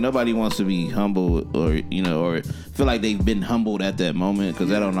 It's like nobody wants to be humble or you know or feel like they've been humbled at that moment because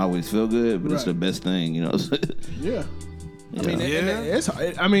that don't always feel good. But it's the best thing, you know. Yeah. Yeah.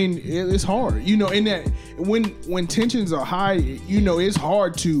 I mean, it's hard, you know. In that when tensions are high, you know, it's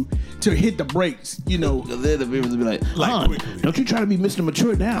hard to hit the brakes, you know. Because then the people will be like, quickly. don't you try to be Mr.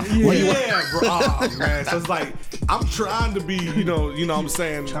 Mature now? Yeah, bro. Oh, man. So it's like I'm trying to be, you know what I'm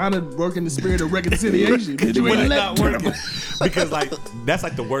saying? Trying to work in the spirit of reconciliation, but you But ain't it's let not working. Because like that's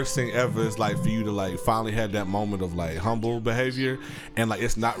like the worst thing ever is like for you to like finally have that moment of like humble behavior and like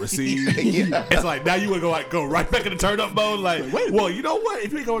it's not received. It's like now you would go right back in the turn up mode. Like, well, you know what?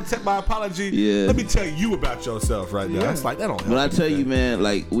 If you ain't gonna accept my apology, let me tell you about yourself right now. It's like that don't help. But I tell you, man,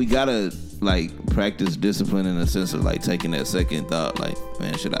 like we gotta like practice discipline in the sense of like taking that second thought, like,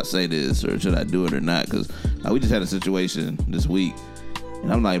 man, should I say this or should I do it or not? Because we just had a situation this week,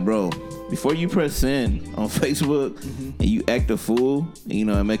 and I'm like, bro, before you press send on Facebook and you act a fool, you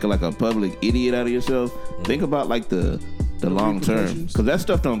know, and make like a public idiot out of yourself, think about like the long term, because that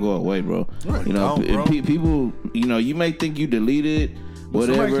stuff don't go away, bro. Right. You know, people, you know, you may think you deleted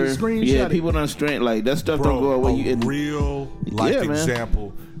whatever. Yeah, people don't strain like that stuff don't go away. A real life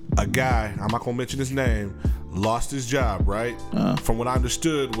example. A guy, I'm not gonna mention his name, lost his job. Right, from what I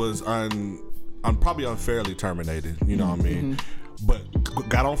understood was probably unfairly terminated. You know what I mean? But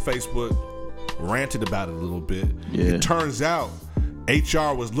got on Facebook, ranted about it a little bit. Yeah. It turns out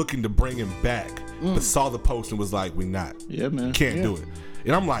HR was looking to bring him back, but saw the post and was like, "We not. Yeah, man. Can't do it."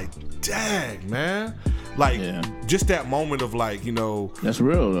 And I'm like, "Dang, man." Like Yeah. just that moment of like, you know, That's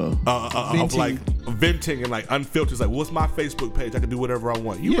real though. of like venting and like unfiltered. It's like, what's my Facebook page? I can do whatever I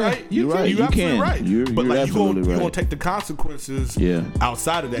want. You Yeah, right? you right. You You absolutely can. right. You're but like absolutely you right. gonna take the consequences. Yeah.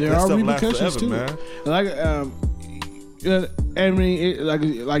 Outside of that, There that are stuff lasts repercussions forever, too. man. Like, I mean,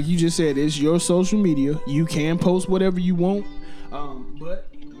 like you just said, it's your social media. You can post whatever you want, but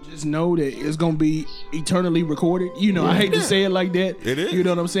just know that it's gonna be eternally recorded. You know, I hate to say it like that. It is. You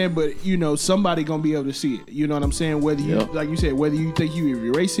know what I'm saying? But you know, somebody gonna be able to see it. You know what I'm saying? Whether you, Yep. like you said, whether you think you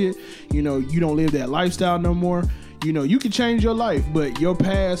erase it, you know, you don't live that lifestyle no more. You know, you can change your life, but your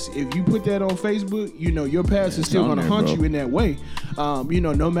past, if you put that on Facebook, you know, your past is still on gonna there, haunt bro. you in that way. You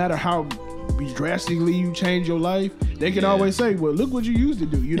know, no matter how drastically you change your life, they can always say, well, look what you used to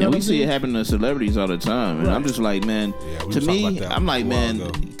do. You know And what we I'm see saying? it happen to celebrities all the time. And I'm just like, man, Yeah, we to was talking me, about that I'm like, a while man,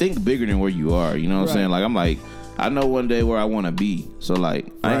 ago. think bigger than where you are. You know what I'm Right. saying? Like, I'm like, I know one day where I want to be. So, like,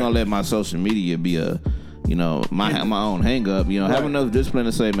 I ain't going to let my social media be a, you know, my own hang up. You know, have enough discipline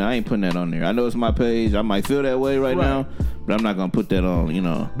to say, man, I ain't putting that on there. I know it's my page. I might feel that way right now, but I'm not going to put that on, you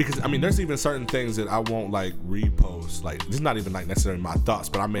know. Because I mean, there's even certain things that I won't like repost. Like, this is not even like necessarily my thoughts,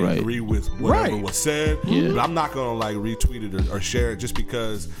 but I may Right. agree with whatever was said. But I'm not gonna like retweet it or share it just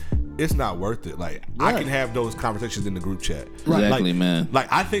because it's not worth it. Like, I can have those conversations in the group chat. Exactly, Like, man. Like,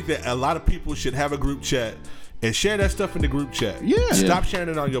 I think that a lot of people should have a group chat and share that stuff in the group chat. Yeah. Stop sharing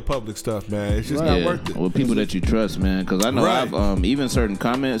it on your public stuff, man. It's just not worth it. With people that you trust, man. Because I know Right. I've even certain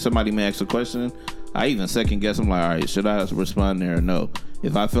comments, somebody may ask a question. I even second guess. I'm like, all right, should I respond there or no?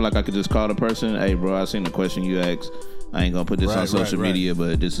 If I feel like I could just call the person, hey, bro, I seen the question you asked. I ain't gonna put this on social media,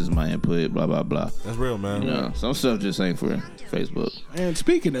 but this is my input. Blah blah blah. That's real, man. You know, some stuff just ain't for Facebook. And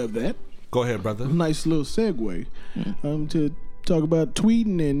speaking of that, Go ahead, brother. nice little segue to talk about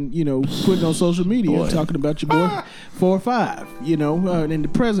tweeting and, you know, putting on social media, Boy. talking about your boy 4 or 5, you know, and the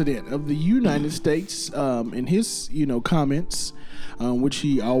president of the United States, in his, you know, comments, which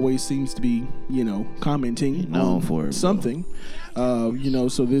he always seems to be, you know, commenting known on for it, bro. something. You know,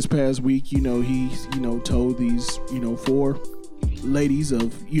 so this past week, you know, he, you know, told these, you know, 4 ladies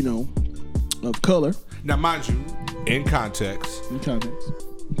of, you know, of color Now, mind you, in context, in comments.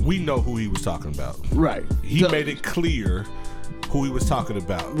 we know who he was talking about. Right. He So- made it clear who he was talking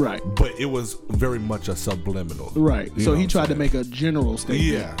about. Right. But it was very much a subliminal. Right. You So know he what tried I'm to make a general statement.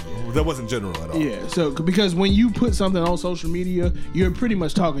 Yeah. That wasn't general at all. Yeah, so because when you put something on social media, you're pretty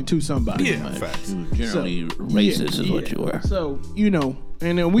much talking to somebody. Yeah, facts. Generally, So, racist is what you are. So, you know,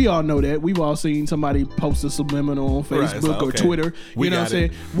 and then we all know that. We've all seen somebody post a subliminal on Right, it's Facebook like, or okay, Twitter. we You know what I'm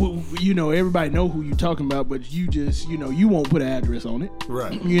got saying? You know, everybody know who you're talking about, but you just, you know, you won't put an address on it.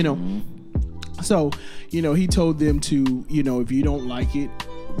 Right. You know. So, you know, he told them to, you know, if you don't like it,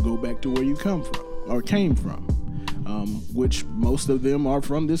 go back to where you come from or came from. Which most of them are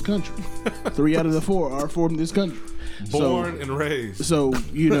from this country. 3 out of the 4 are from this country. Born and raised. So,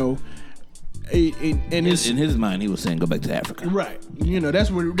 you know, and it's In his mind, he was saying, go back to Africa. right. You know, that's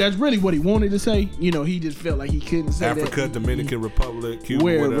really what he wanted to say. You know, he just felt like he couldn't say Africa, that. Dominican Republic, Cuba,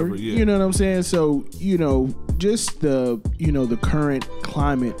 Wherever, whatever. Yeah. you know what I'm saying. So, you know, just the, you know, the current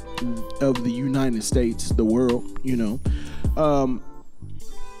climate of the United States, the world. You know,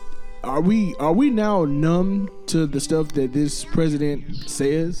 are we now numb to the stuff that this president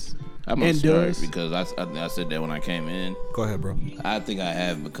says I'm and start does? because I said that when I came in. Go ahead, bro. I think I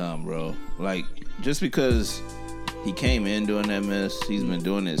have become, bro. Like, just because he came in doing that mess, he's been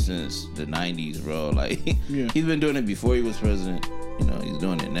doing it since the 90s, bro. Like, Yeah. he's been doing it before he was president. You know, he's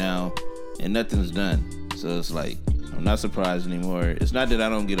doing it now, and nothing's done. So it's like, I'm not surprised anymore. It's not that I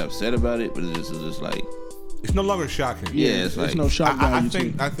don't get upset about it, but it's just like, It's no longer shocking. yeah, it's There's like, no shock I value to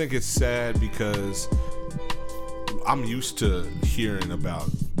think it. I think it's sad because I'm used to hearing about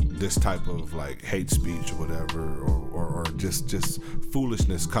this type of like hate speech or whatever, or just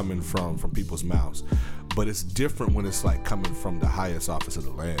foolishness coming from people's mouths. But it's different when it's like coming from the highest office of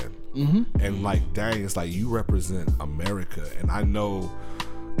the land. Mm-hmm. And like, dang, it's like you represent America, and I know,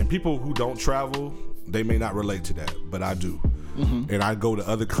 and people who don't travel, they may not relate to that, but I do. Mm-hmm. And I go to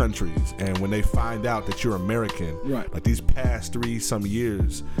other countries, and when they find out that you're American, Right. like these past 3-some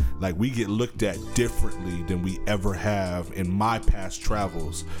years, like we get looked at differently than we ever have in my past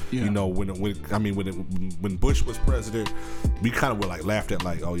travels. Yeah. You know, when Bush was president, we kind of were like laughed at,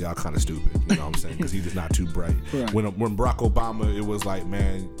 like, oh, y'all kind of stupid. You know what I'm saying? Because he's just not too bright. Right. When Barack Obama, it was like,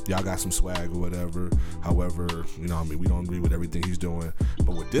 man, y'all got some swag or whatever. However, you know what I mean, we don't agree with everything he's doing.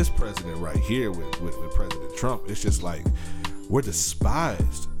 But with this president right here, with President Trump, it's just like, we're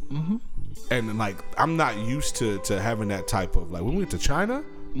despised. Mm-hmm. And like, I'm not used to having that type of, like, when we went to China,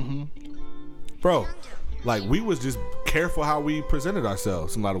 bro, like, we was just careful how we presented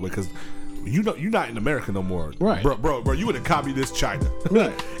ourselves in a lot of ways, because you're not in America no more, right, bro. You in a communist China,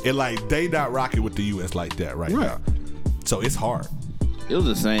 right? And like they not rocking with the U.S. like that right now, so it's hard. It was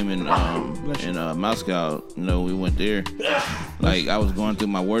the same in Moscow. You know, we went there. Like I was going through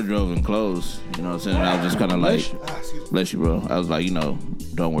my wardrobe and clothes. You know what I'm saying? And I was just kind of like, bless you, bro. I was like, you know,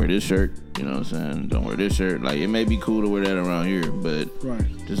 don't wear this shirt. You know what I'm saying? Don't wear this shirt. Like it may be cool to wear that around here, but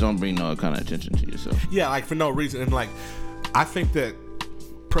just don't bring no kind of attention to yourself. Yeah, like for no reason. And like, I think that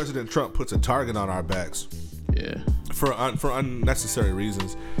President Trump puts a target on our backs. Yeah. For unnecessary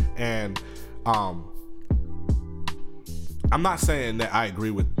reasons, and I'm not saying that I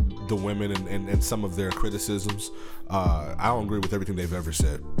agree with the women and some of their criticisms. I don't agree with everything they've ever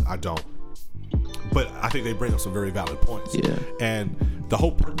said. I don't. But I think they bring up some very valid points. Yeah. And the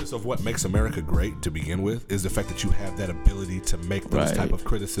whole purpose of what makes America great to begin with is the fact that you have that ability to make those type of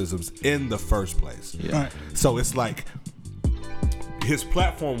criticisms in the first place. Yeah. So it's like his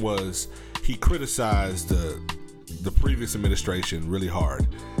platform was he criticized the previous administration really hard.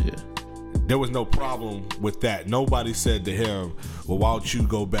 Yeah. There was no problem with that. Nobody said to him, well, why don't you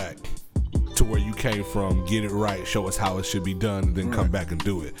go back to where you came from, get it right, show us how it should be done, and then come back and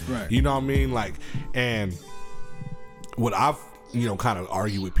do it. Right. You know what I mean? Like, and what I've, kind of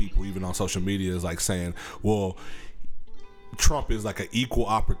argue with people even on social media is like saying, well, Trump is like an equal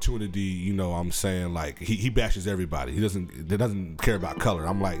opportunity, I'm saying, like he bashes everybody. He doesn't care about color.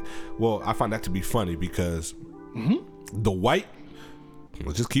 I'm like, well, I find that to be funny because the white,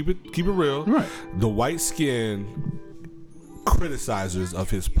 let's just keep it real. Right. The white skin criticizers of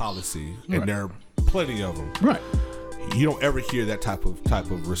his policy, and there are plenty of them. Right. You don't ever hear that type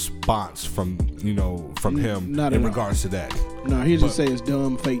of response from him in regards to that. No, he just say it's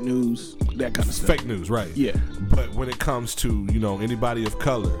dumb, fake news, that kind of stuff. Fake news, right? Yeah. But when it comes to anybody of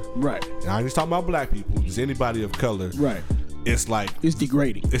color, right? And I ain't just talking about black people, just anybody of color, right? It's like it's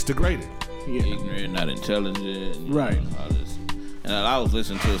degrading. It's degrading. Yeah. Ignorant, not intelligent, right? All this. And I was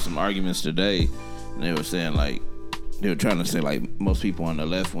listening to some arguments today, and they were saying like. They were trying to say like most people on the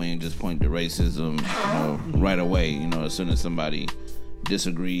left wing just point to racism, right away. As soon as somebody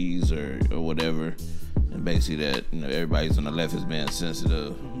disagrees or whatever, and basically that everybody's on the left is being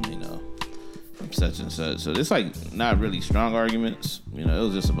sensitive, such and such. So it's like not really strong arguments. It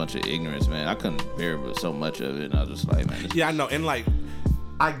was just a bunch of ignorance, man. I couldn't bear with so much of it, and I was just like, man. Yeah, I know, and like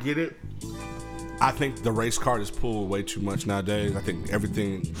I get it. I think the race card is pulled way too much nowadays. I think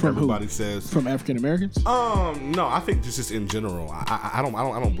everything from everybody says from African Americans. No, I think just in general. I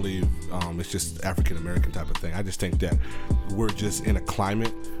don't believe it's just African American type of thing. I just think that we're just in a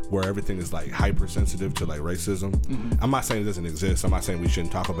climate where everything is like hypersensitive to like racism. Mm-hmm. I'm not saying it doesn't exist. I'm not saying we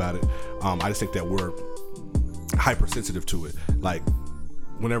shouldn't talk about it. I just think that we're hypersensitive to it. Like.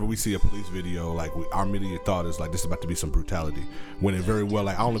 Whenever we see a police video, like our immediate thought is like this is about to be some brutality. When it very well,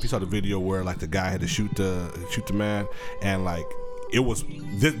 like I don't know if you saw the video where like the guy had to shoot the man, and like it was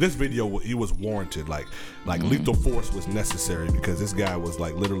this video he was warranted. Like lethal force was necessary because this guy was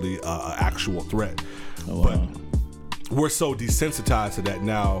like literally a actual threat. Oh, wow. But we're so desensitized to that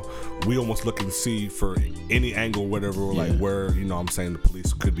now. We almost look and see for any angle, whatever, like where I'm saying the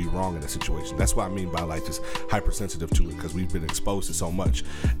police could be wrong in a situation. That's what I mean by like just hypersensitive to it because we've been exposed to so much.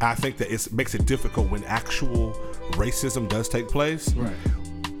 I think that it makes it difficult when actual racism does take place. Right.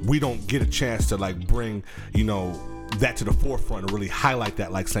 We don't get a chance to like bring that to the forefront and really highlight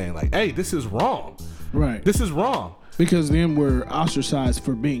that, like saying like, hey, this is wrong. Right. This is wrong. Because then we're ostracized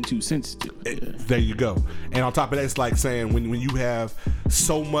for being too sensitive. There you go. And on top of that, it's like saying when you have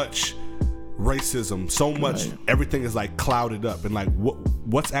so much racism, so much everything is like clouded up, and like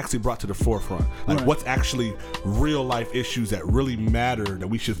what's actually brought to the forefront, like what's actually real life issues that really matter that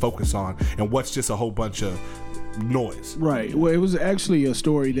we should focus on, and what's just a whole bunch of noise. Right. Well, it was actually a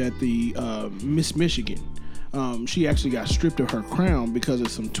story that the Miss Michigan. She actually got stripped of her crown because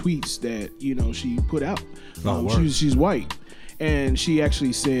of some tweets that she put out. She's white, and she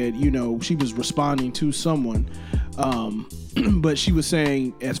actually said she was responding to someone, but she was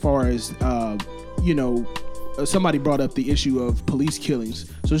saying as far as somebody brought up the issue of police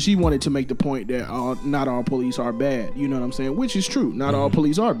killings, so she wanted to make the point that not all police are bad. You know what I'm saying? Which is true. Not all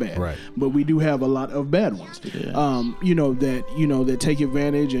police are bad, right? But we do have a lot of bad ones. Yeah. That take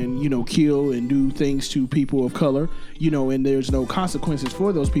advantage and kill and do things to people of color. And there's no consequences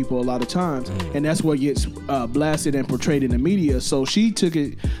for those people a lot of times, and that's what gets blasted and portrayed in the media. So she took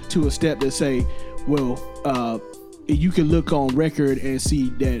it to a step to say, well. You can look on record and see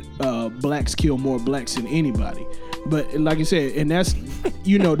that blacks kill more blacks than anybody, but like I said, and that's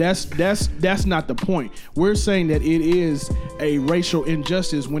that's not the point. We're saying that it is a racial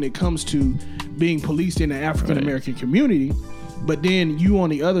injustice when it comes to being policed in the African American community, but then you on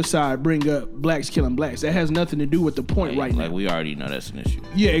the other side bring up blacks killing blacks. That has nothing to do with the point right now. Like we already know that's an issue.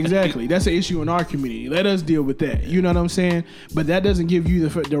 Yeah, exactly. That's an issue in our community. Let us deal with that. You know what I'm saying? But that doesn't give you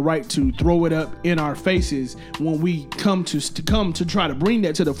the right to throw it up in our faces when we come to try to bring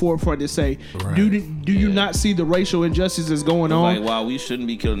that to the forefront to say, Right. do you not see the racial injustices going on? Like while we shouldn't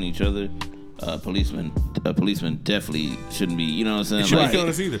be killing each other, policemen definitely shouldn't be. You know what I'm saying? It shouldn't Like, be killing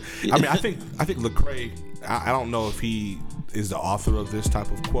us either. I mean, I think Lecrae. I don't know if he is the author of this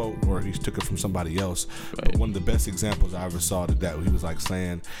type of quote or if he took it from somebody else. But one of the best examples I ever saw to that, he was like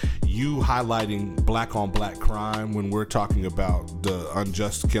saying, "You highlighting black on black crime when we're talking about the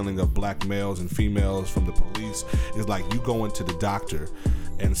unjust killing of black males and females from the police is like you going to the doctor."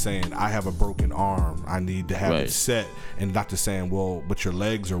 And saying, I have a broken arm, I need to have it set, and the doctor saying, well, but your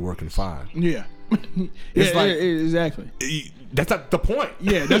legs are working fine. Yeah. It's like, exactly. That's not the point.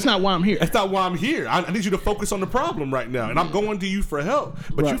 Yeah, that's not why I'm here. That's not why I'm here. I need you to focus on the problem right now, and I'm going to you for help.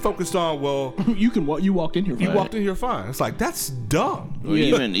 But you focused on, well, you walked in here fine. You walked in here fine. It's like, that's dumb. Or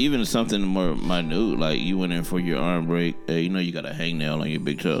even something more minute, like you went in for your arm break. You know you got a hangnail on your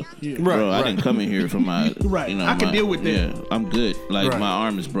big toe. Yeah. Bro, I didn't come in here for my I can deal with that. Yeah, I'm good. Like my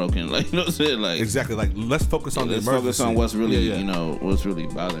arm is broken. Like you know what I'm saying? Like exactly. Like let's focus on the emergency. Let's focus on what's really what's really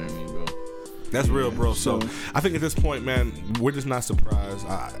bothering me, bro. That's real, bro. So I think at this point, man, we're just not surprised.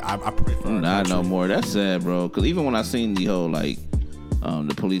 I pray for our Nah, country. no more. That's sad, bro. Because even when I seen the whole like,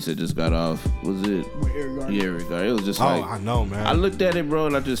 the police that just got off, was it? Yeah, Eric Garner. It was just like, I know, man. I looked at it, bro,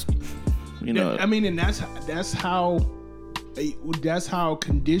 and I just, you know. I mean, and that's how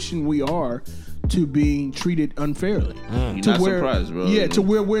conditioned we are to being treated unfairly. You're not surprised, bro. Yeah, to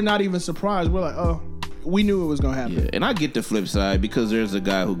where we're not even surprised. We're like, oh. We knew it was gonna happen. Yeah, and I get the flip side because there's a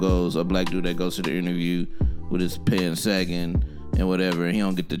guy a black dude that goes to the interview with his pants sagging and whatever, and he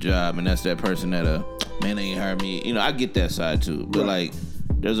don't get the job, and that's that person that man, they ain't hired me. You know, I get that side too, but like,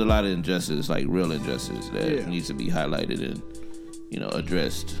 there's a lot of injustice, like real injustice that needs to be highlighted and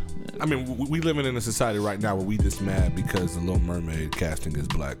addressed. I mean, we living in a society right now where we just mad because the Little Mermaid casting is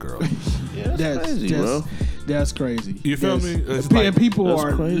black girl. Yeah, that's crazy, bro. That's crazy. You feel me? It's and people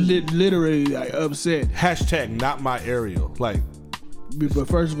are literally like upset. Hashtag not my Ariel. Like, but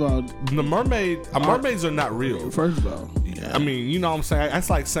first of all, the mermaids are not real. First of all, I mean, you know what I'm saying? That's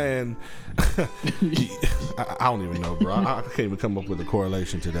like saying, I don't even know, bro. I can't even come up with a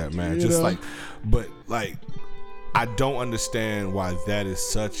correlation to that, man. But I don't understand why that is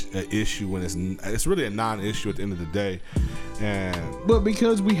such an issue when it's really a non-issue at the end of the day. But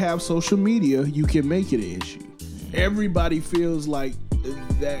because we have social media, you can make it an issue. Everybody feels like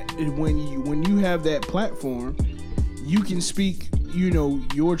that when you have that platform, you can speak,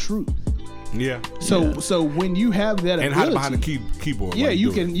 your truth. Yeah. So when you have that and ability, hide behind the keyboard. Yeah,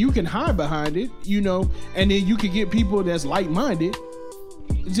 you can hide behind it, and then you can get people that's like-minded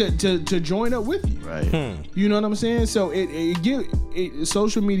to join up with you. Right. You know what I'm saying? So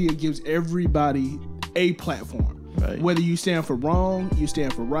social media gives everybody a platform. Right. Whether you stand for wrong, you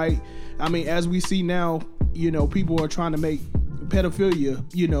stand for right. I mean, as we see now, people are trying to make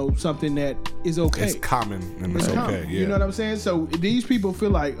pedophilia, something that is okay. It's common and it's okay. Yeah. You know what I'm saying? So these people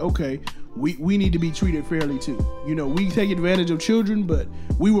feel like, okay, we need to be treated fairly too. We take advantage of children, but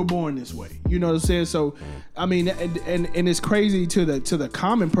we were born this way. You know what I'm saying? So, I mean, and it's crazy to the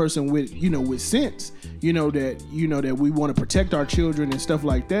common person with sense. That we want to protect our children and stuff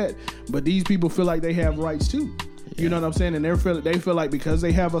like that. But these people feel like they have rights too. You know what I'm saying? And they feel like because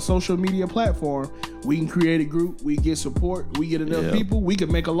they have a social media platform, we can create a group, we get support, we get enough people, we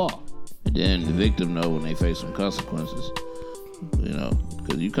can make a law. And then the victim know when they face some consequences.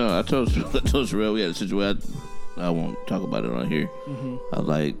 Because I told Sherelle we had a situation. I won't talk about it on here. Mm-hmm. I was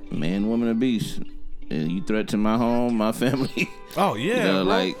like, man, woman, or beast, and you threaten my home, my family. Oh yeah,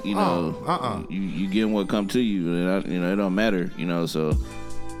 you getting what come to you, and it don't matter. So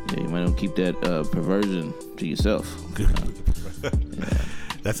you might not keep that perversion to yourself.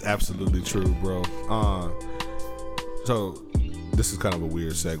 That's absolutely true, bro. So this is kind of a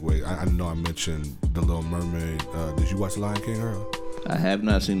weird segue. I know I mentioned The Little Mermaid. Did you watch The Lion King, Earl? I have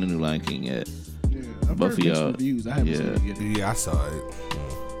not seen the new Lion King yet. Yeah, I've heard mixed reviews. I haven't seen it yet. Yeah, I saw it.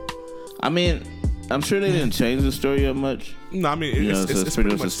 I mean, I'm sure they didn't change the story up much. No, I mean, it's pretty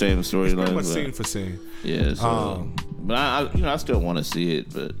much the same storyline. It's pretty much scene for scene. Yeah, so, but I still want to see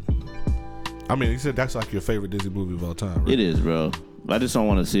it. But I mean, you said that's like your favorite Disney movie of all time, right? It is, bro. I just don't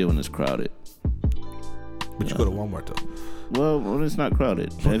want to see it when it's crowded. But you go to Walmart though. Well, when it's not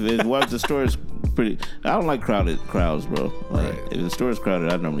crowded. If the store is pretty, I don't like crowded crowds, bro. Like, if the store is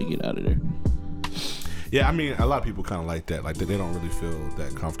crowded, I normally get out of there. Yeah, I mean, a lot of people kind of like that. Like, they don't really feel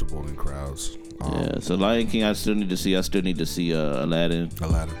that comfortable in crowds. Yeah, so Lion King, I still need to see. I still need to see Aladdin.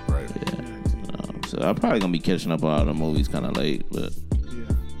 Aladdin, right? Yeah. So I'm probably gonna be catching up on all the movies kind of late, but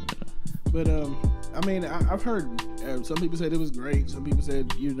yeah. But I mean, I've heard some people said it was great. Some people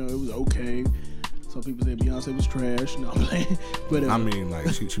said it was okay. Some people said Beyonce was trash. No, I'm playing. But I mean, like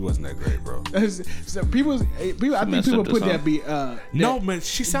she wasn't that great, bro. So people, I think people put that no, man,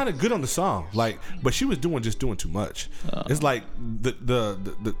 she sounded good on the song, like, but she was doing too much. It's like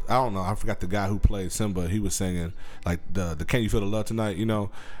the I don't know, I forgot the guy who played Simba. He was singing like the Can You Feel the Love Tonight?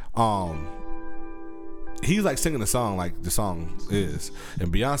 He's like singing the song like the song is,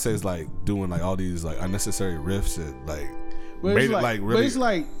 and Beyonce's like doing like all these like unnecessary riffs and like. But it's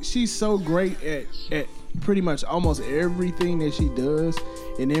like she's so great at pretty much almost everything that she does,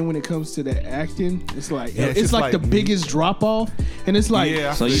 and then when it comes to the acting, it's like it's like the biggest drop off, and it's like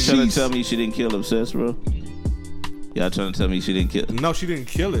So you trying to tell me she didn't kill Obsessed, bro? Y'all trying to tell me she didn't kill? No, she didn't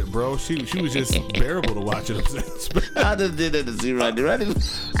kill it, bro. She was just bearable to watch it. Obsessed. I just did that to see Rodney.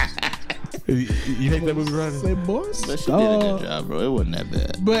 You hate that movie, Rodney? Say, boys, But she did a good job, bro. It wasn't that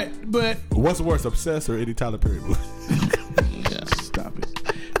bad. But what's worse, Obsessed or any Tyler Perry movie?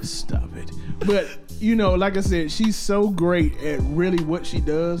 Stop it. But like I said, she's so great at really what she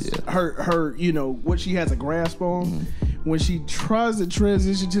does. Yeah. Her what she has a grasp on. Mm-hmm. When she tries to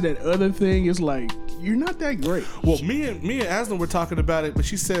transition to that other thing, it's like you're not that great. Well, me and Aslan were talking about it, but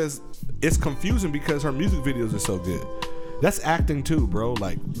she says it's confusing because her music videos are so good. That's acting too, bro.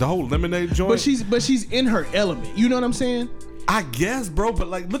 Like the whole Lemonade joint. But she's in her element. You know what I'm saying? I guess, bro. But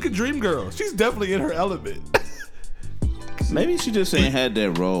like, look at Dreamgirls. She's definitely in her element. Maybe she just ain't had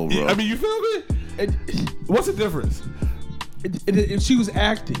that role, bro. I mean, you feel me? What's the difference? She was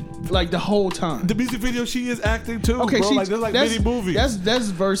acting like the whole time. The music video, she is acting too. Okay, bro. Like there's like mini movies. That's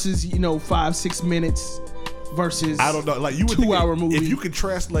versus 5-6 minutes versus I don't know. Like you would 2-hour movie. If you could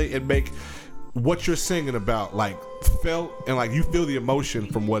translate and make what you're singing about like felt and like you feel the emotion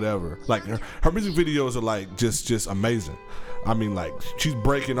from whatever. Like her music videos are like just amazing. I mean, like she's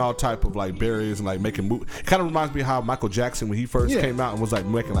breaking all type of like barriers and like making movies. It kind of reminds me of how Michael Jackson when he first came out and was like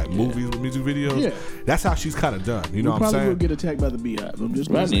making like movies with music videos. Yeah. That's how she's kind of done. You know what I'm saying? Probably will get attacked by the Beehive. I'm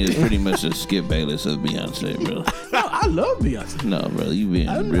just Rodney is pretty much a Skip Bayless of Beyonce, bro. No, I love Beyonce. No, bro, you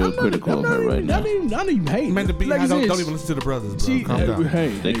being real critical of her right now. Not even hate. Man, the Beehive don't even listen to the brothers, bro. Calm down. Hey,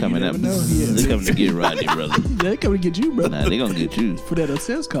 they coming at me. They coming to get Rodney, brother. They coming to get you, bro. Nah, they gonna get you for that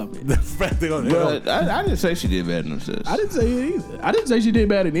Obsessed comment. But I didn't say she did bad in Obsessed. I didn't say it either. I didn't say she did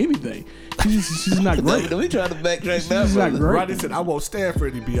bad in anything. She's not great. We trying to backtrack now, she's not great. Rodney said, "I won't stand for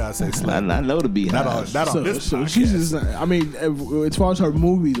any Beyonce slap." I know the Beehive. Not on this podcast. She's just not, I mean, as far as her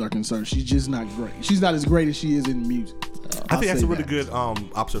movies are concerned, she's just not great. She's not as great as she is in music. I think that's a really good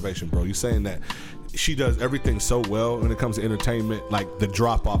observation, bro. You're saying that she does everything so well when it comes to entertainment. Like the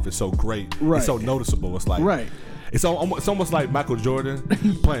drop off is so great. Right. It's so noticeable. It's like right. It's almost like Michael Jordan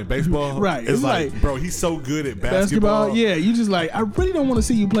playing baseball. Right. It's like, bro, he's so good at basketball. Yeah, you just like, I really don't want to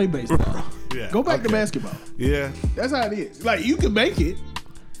see you play baseball. Yeah. Go back to basketball. Yeah. That's how it is. Like, you can make it,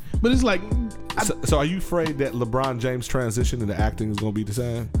 but it's like... So are you afraid that LeBron James' transition into acting is going to be the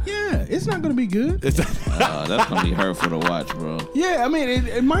same? Yeah, it's not going to be good. That's going to be hurtful to watch, bro. Yeah, I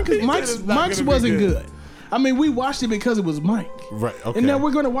mean, Mike's wasn't good. I mean, we watched it because it was Mike. Right, okay. And now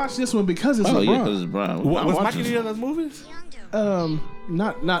we're going to watch this one because it's LeBron. Yeah, because it's LeBron. Was Mike in any of those movies?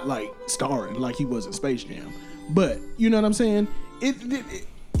 Not like starring like he was in Space Jam. But, you know what I'm saying?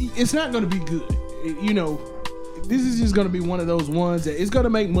 It's not going to be good. This is just going to be one of those ones that it's going to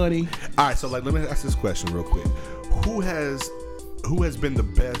make money. All right, so like, let me ask this question real quick. Who has been the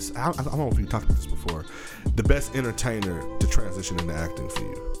best, I don't know if you talked about this before, the best entertainer to transition into acting for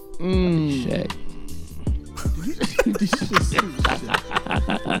you? Shaq.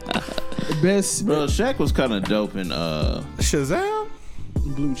 The best, bro. Shaq was kind of dope in Shazam,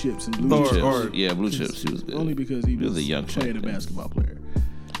 Blue Chips and Blue Chips. Blue Chips. He was good. Only because he was a young playing a basketball player.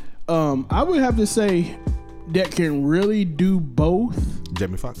 I would have to say that can really do both.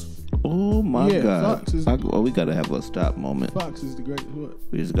 Jamie Foxx. Oh my God! Fox is, we gotta have a stop moment. Fox is the great what?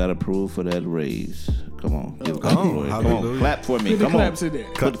 We just gotta prove for that raise. Come on, come on, clap for me. Come on, claps in there.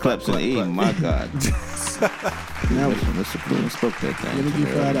 Put the claps in the E. My God. Now Mr. Clooney spoke that thing. Let me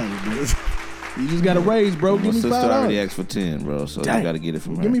get $5, bro. You just got to raise, bro. Give me $5. My sister already asked for 10, bro. So you got to get it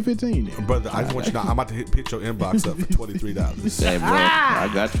from her. Give me 15, then. Brother. I just want you to know I'm about to hit your inbox up for $23. Hey, bro, I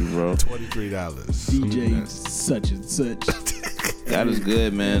got you, bro. $23. DJ such and such. God is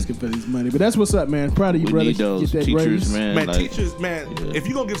good, man. Asking for this money, but that's what's up, man. Proud of you, brother. Need those get that teachers, raise. man. Teachers, man. Yeah. If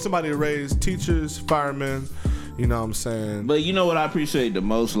you're gonna give somebody a raise, teachers, firemen, You know what I'm saying? But you know what I appreciate the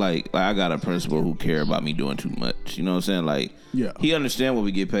most? Like I got a principal who care about me doing too much. You know what I'm saying? Like, he understand what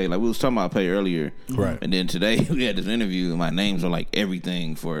we get paid. Like we was talking about pay earlier. Right. And then today we had this interview and my name's on like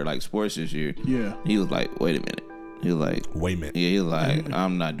everything for like sports this year. Yeah. He was like, wait a minute. He was like, wait a minute. Yeah, he was like,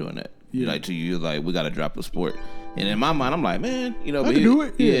 I'm not doing that. Like to you, he was like, we got to drop the sport. And in my mind, I'm like, man, you know, I can do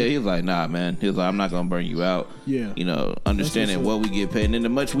it. Yeah, he was like, nah, man. He was like, I'm not gonna burn you out. Yeah, you know, understanding what we get paid, and then the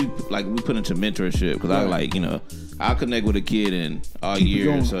much we put into mentorship. Because I like, you know, I connect with a kid in all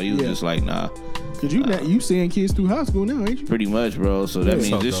year, so he was just like, nah. Cause you seeing kids through high school now, ain't you? Pretty much, bro. So that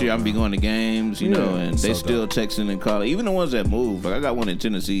means this year I'm be going to games, you know, and they still texting and calling. Even the ones that move, like I got one in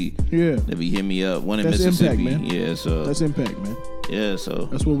Tennessee. Yeah, that be hitting me up. One in Mississippi. Impact, man. Yeah, so that's impact, man. Yeah, so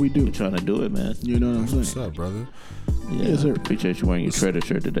that's what we do. We're trying to do it, man. You know what I'm saying? What's up, brother? Yeah, yes, sir. Appreciate you wearing your Treader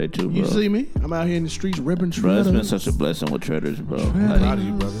shirt today too, bro. You see me? I'm out here in the streets ripping Treader. Bro, it's been such a blessing with Treaders, bro. Like, proud of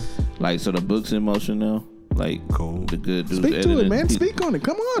you, brother. Like, so the book's in motion now. Like, cool. The good dudes. Speak editing. to it, man. Speak on it.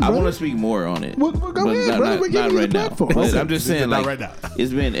 Come on, I bro. want to speak more on it. Well, go ahead, bro. We're giving you the platform. Okay. I'm just saying, like, right now.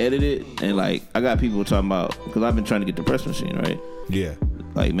 It's been edited, and like, I got people talking about because I've been trying to get the press machine, right? Yeah.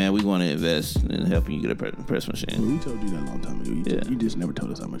 Like, man, we want to invest in helping you get a press machine. Well, we told you that a long time ago. You just never told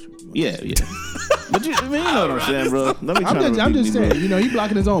us how much. Yeah. But you know what I'm saying, bro. I'm just saying, you know, he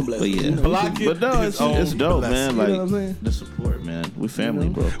blocking his own blessing. But yeah, you know, but no, it's dope, man. Like, you know what I'm saying? The support, man. We family,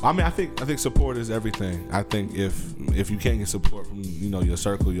 bro. I mean, I think support is everything. I think if you can't get support from your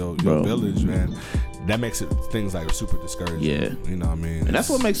circle, your village, man, that makes it things like super discouraging. Yeah, you know what I mean. And that's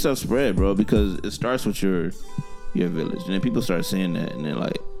what makes stuff spread, bro. Because it starts with your village, and then people start seeing that, and then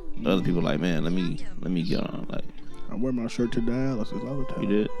like other people like, man, let me get on. Like, I wear my shirt to dialysis all the time. You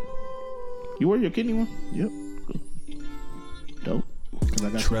did? You wear your kidney one? Yep. Dope. Cause I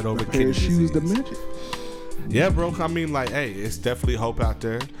got tread over pair of shoes to match it. Yeah, bro. I mean, like, hey, it's definitely hope out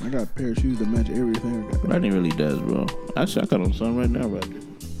there. I got a pair of shoes to match everything I got. Rodney really does, bro. Actually, I got on some right now, Rodney.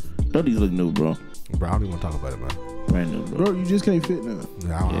 Don't these look new, bro? Bro, I don't even want to talk about it, man. Brand new, bro. Bro, you just can't fit now.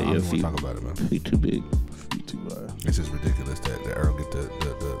 Yeah, I don't even want to talk about it, man. Feet too big. Feet too wide. It's just ridiculous that Earl get the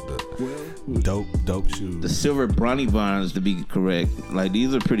dope shoes. The silver Bronny Bonds, to be correct. Like,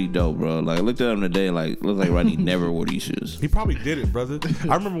 these are pretty dope, bro. Like, I looked at them today, like, looks like Rodney never wore these shoes. He probably did it, brother.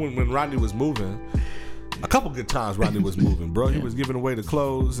 I remember when Rodney was moving. A couple good times Rodney was moving, bro. He was giving away the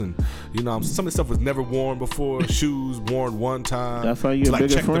clothes, and some of the stuff was never worn before. Shoes worn one time. That's why you a bigger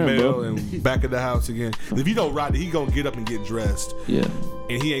check friend, the mail bro. and back at the house again. If you know Rodney, he gonna get up and get dressed. Yeah.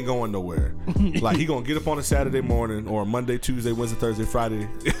 And he ain't going nowhere. Like, he gonna get up on a Saturday morning or Monday, Tuesday, Wednesday, Thursday, Friday,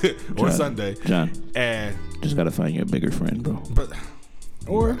 or Sunday. John. And just gotta find you a bigger friend, bro. But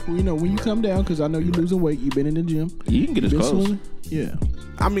or when you come down, because I know you're losing weight, you've been in the gym. You can get his clothes. Swimming. Yeah.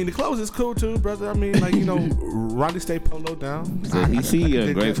 I mean, the clothes is cool too, brother. I mean, like, Rodney stay polo down. So he see you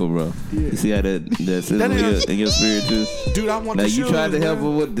ungrateful, bro. Yeah. You see how that's in your spirit too. Dude, I want now the you shoes, tried to man. help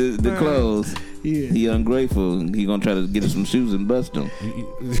him with the clothes. Yeah. He ungrateful. He gonna try to get him some shoes and bust them.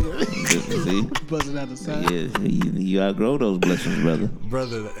 See? Busting out the side. Yeah, you outgrow those blessings, brother.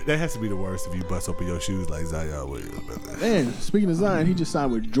 Brother, that has to be the worst if you bust open your shoes like Zion Williams, brother. Man, speaking of Zion, he just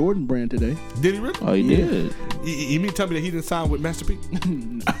signed with Jordan Brand today. Did he really? Oh, he did. You mean tell me that he didn't sign with Master P?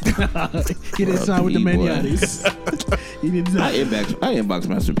 He didn't sign with the Maniatis. He didn't sign. I inboxed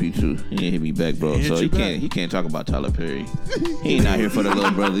Master P too. He didn't hit me back, bro. So he can't talk about Tyler Perry. He ain't out here for the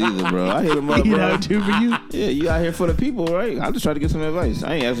little brother either, bro. I hit him up, He bro. out too for you. Yeah, you out here for the people, right? I just try to get some advice.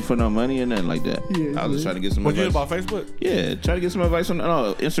 I ain't asking for no money or nothing like that. Yeah, I was just trying to get some What you advice. about Facebook? Yeah, try to get some advice on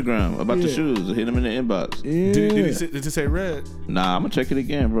Instagram about the shoes. Hit him in the inbox. Yeah. Did it say red? Nah, I'm gonna check it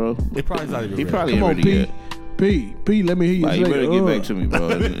again, bro. It probably not even He red. probably Come ain't on, ready yet. P, let me hear you Like, say you better get it. back to me, bro.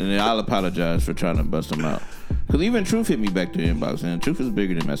 and then I'll apologize for trying to bust him out. Because even Truth hit me back to the inbox, and Truth is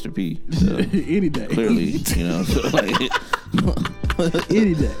bigger than Master P. So, Any day. clearly, so like,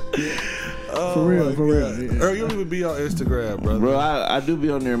 Any day. Oh, For real. Yeah. Earl, you don't even be on Instagram, brother. bro, I do be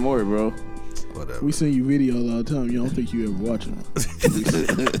on there more, bro. Whatever. We send you videos all the time. You don't think you ever watch them.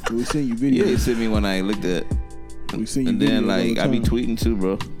 We send you Yeah, he videos. sent me one I ain't looked at. We send you And then, videos like, all the I be time. tweeting too,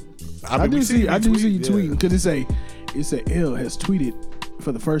 bro. I do see you tweeting because it say L has tweeted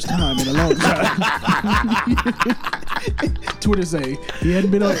for the first time in a long time. Twitter say he hadn't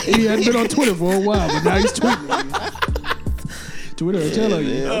been on Twitter for a while, but now he's tweeting. Twitter will tell on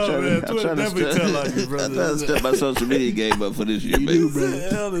you. Twitter definitely tell on you, brother. I'm trying to step my social media game up for this year, You baby. do,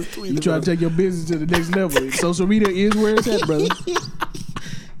 brother. You try to take your business to the next level. Social media is where it's at, brother.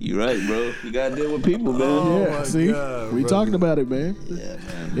 You right, bro. You gotta deal with people, man. Yeah, see, God, we brother. talking about it, man. Yeah,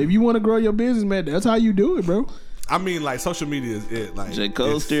 man. If you want to grow your business, man, that's how you do it, bro. I mean, like, social media is it. Like, J. Cole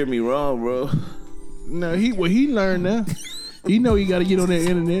it's- steered me wrong, bro. No, he learned now. He know he got to get on that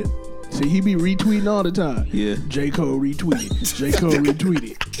internet. See, he be retweeting all the time. Yeah. J. Cole retweeted. J. Cole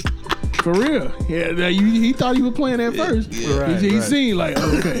retweeted. For real. Yeah, now he thought he was playing at first. Yeah. Right, he right. seen like,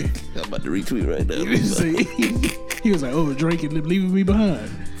 okay. I'm about to retweet right now. See, he was like, oh, Drake is leaving me behind.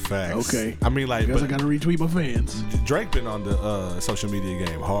 Facts. Okay. I mean, like, Guess I but gotta retweet my fans. Drake been on the social media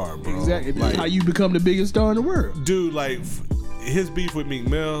game hard, bro. Exactly. That's Like, how you become the biggest star in the world. dude, like his beef with Meek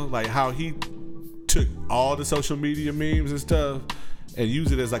Mill, like how he took all the social media memes and stuff and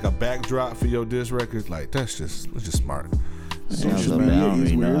used it as like a backdrop for your diss record. Like that's just smart. Social I media don't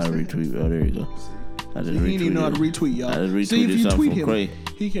is even where know it's how to at. retweet. Oh, there you go. I just He didn't even know how to retweet, y'all. I just See, if retweeted you something tweet from him, Cray.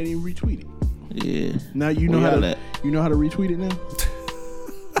 he can't even retweet it. Yeah. Now you know Where how y'all to at? you know how to retweet it now.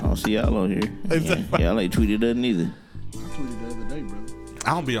 I don't see y'all on here. Yeah, y'all ain't tweeted nothing either. I tweeted the other day, brother.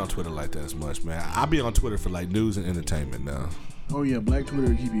 I don't be on Twitter like that as much, man. I be on Twitter for like news and entertainment now. Oh yeah, Black Twitter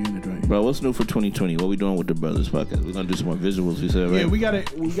will keep you entertained. Bro, what's new for 2020? What we doing with the Brothers podcast? We're gonna do some more visuals, we said, right? Yeah, we gotta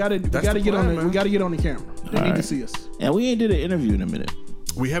the get on plan, the man. we gotta get on the camera. They need to right. see us. And we ain't did an interview in a minute.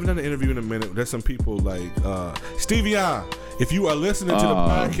 We haven't done an interview in a minute. There's some people like Stevie I. If you are listening to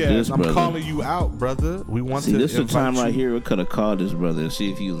the this podcast, I'm brother. calling you out, brother. We want See, to this is the invite time right you. here we could have called this brother and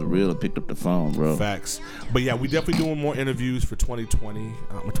see if he was real and picked up the phone, bro. Facts. But yeah, we definitely doing more interviews for 2020.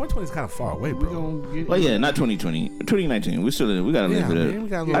 2020 is kind of far away, We bro. gonna get Well, yeah, not 2020, 2019. We still we gotta live Yeah, it man, up. we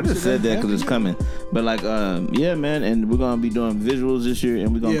gotta I live just it up. said that because it's coming. But like, yeah, man, and we're gonna be doing visuals this year,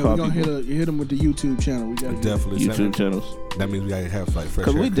 and we're gonna yeah, call we're gonna people hit them with the YouTube channel. We gotta Definitely. YouTube channels. That means we gotta have like fresh.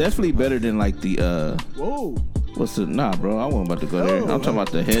 Cause we haircuts. definitely better than like the Whoa. what's the bro? I wasn't about to go there. I'm talking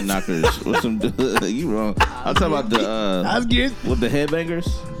about the head knockers. What's some? You wrong? I'm talking about the I was getting with the headbangers.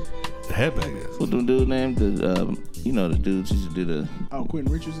 The headbangers. What them dude named the you know the dudes used to do the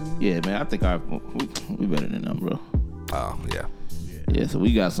Quentin Richardson. yeah man. I think we better than them, bro. Oh yeah. Yeah, so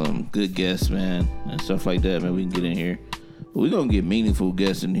we got some good guests, man, and stuff like that, man. We can get in here, but we gonna get meaningful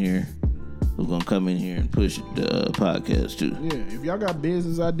guests in here who's gonna come in here and push the podcast too. Yeah, if y'all got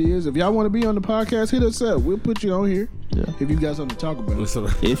business ideas, if y'all want to be on the podcast, hit us up. We'll put you on here. Yeah. If you got something to talk about.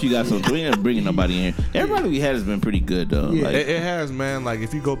 If you got something, we ain't bringing nobody in here. Everybody we had has been pretty good though. Yeah. Like, It has, man. Like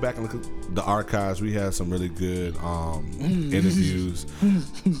if you go back and look at the archives, we had some really good interviews.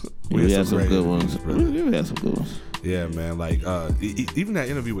 we had some great good interviews, ones. brother. We had some good ones. Yeah, man. Like even that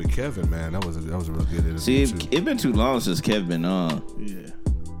interview with Kevin, man, that was a real good interview See, too. it's been too long since Kev been on. Yeah.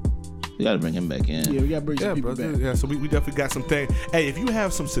 We gotta bring him back in. Yeah, we gotta bring Yeah, some people brother. back. Yeah, so we definitely got some things. Hey, if you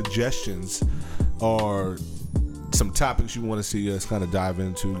have some suggestions or some topics you want to see us kind of dive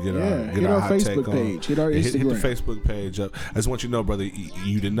into, get hit our our hot Facebook take on. page, hit our Hit the Instagram. Facebook page up. I just want you to know, brother,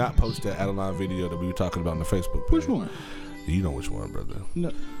 you did not post that Adeline video that we were talking about on the Facebook page. Which one? You know which one, brother.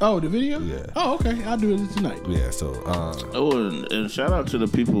 No. Oh, the video? Yeah. Oh, okay. I'll do it tonight. Yeah, so Oh, and shout out to the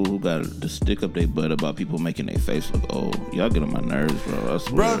people who got to stick up their butt about people making their face look old. Y'all get on my nerves, bro. I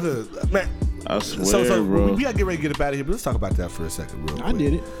swear. brother, man. I swear, we bro. gotta get ready to get up out of here, but let's talk about that for a second, real quick. I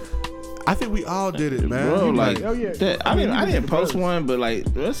did it. I think we all did it, man. Bro, like, oh, yeah. that, I mean, I you didn't did post the one, but like,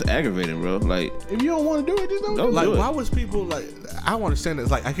 that's aggravating, bro. Like, If you don't want to do it, just don't do Don't it. Like, do it. why was people like? I don't understand it.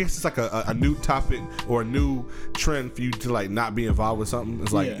 It's like I guess it's like a new topic or a new trend for you to like not be involved with something.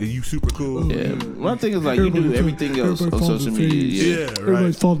 It's like Yeah. you super cool. yeah. One thing is like, you do everything else on social media. Yeah,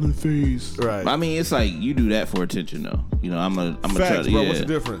 Everybody's right. falling in the face. Right. I mean, it's like you do that for attention, though. You know, I'm gonna try Facts, to. bro. Yeah. What's the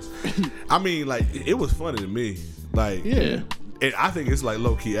difference? I mean, like it was funny to me. Like, Yeah. and I think it's like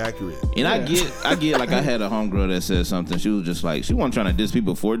low key accurate. And I get like I had a homegirl that said something. She was just like, she wasn't trying to diss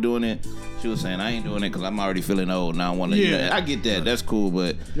people for doing it. She was saying, I ain't doing it because I'm already feeling old and I don't want to. Yeah. I get that. That's cool.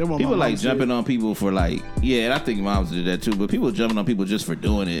 But Yeah, what people my like mom jumping said. on people for like, yeah, and I think moms did that too. But people jumping on people just for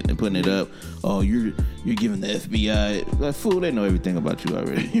doing it and putting it up. Oh, you're giving the FBI. Like, fool, they know everything about you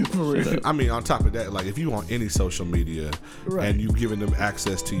already. For real. Shut up. I mean, on top of that, like if you on any social media Right. and you've given them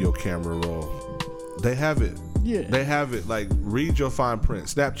access to your camera roll, they have it. Yeah. They have it. Like, read your fine print.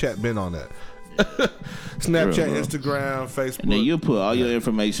 Snapchat been on that. Snapchat, Real, bro. Instagram, Facebook. And then you put all your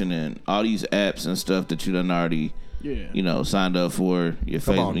information in all these apps and stuff that you done already, Yeah. you know, signed up for your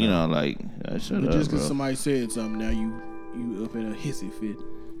Come Facebook. on You now. know, like, shut But up, just bro. because somebody said something, now you up in a hissy fit.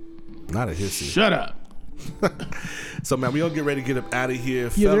 Not a hissy. Shut up. So, man, we gonna get ready to get up out of here,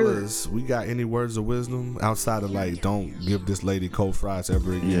 Yeah, fellas. We got any words of wisdom outside of like, don't give this lady cold fries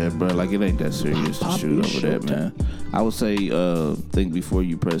ever again? Yeah, bro, like it ain't that serious to Pop shoot is over that, man. I would say think before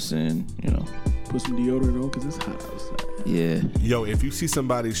you press in, you know. Put some deodorant on because it's hot outside. Yeah. Yo, if you see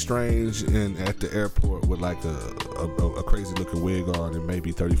somebody strange at the airport with like a crazy looking wig on and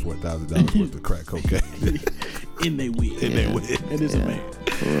maybe $34,000 worth of crack cocaine, In they wig. in their wig. And it's a man.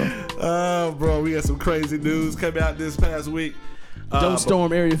 For real. Bro, we had some crazy news come out this past week. Don't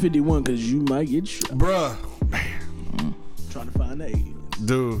storm Area 51 because you might get shot. Bruh, Trying to find the aliens.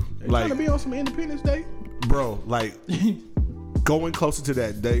 dude. They Like, trying to be on some Independence Day. bro, like going closer to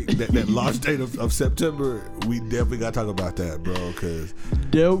that date, that launch date of September, we definitely gotta talk about that, bro. Because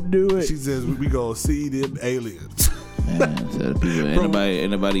Don't do it. she says we gonna see them aliens. Man, so people,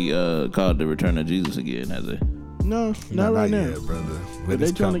 anybody called the Return of Jesus again, has they? No, not right now. yet, brother. But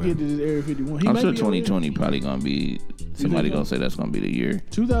they trying to get to this Area 51. He I'm might sure be over there. 2020 probably gonna be. Somebody gonna say that's gonna be the year.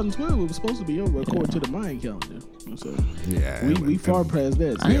 2012 was supposed to be over according to the Mayan calendar. So Yeah, we far past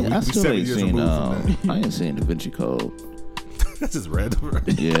that. So I still 7 ain't years seen. removed from I ain't seen Da Vinci Code. That's just random.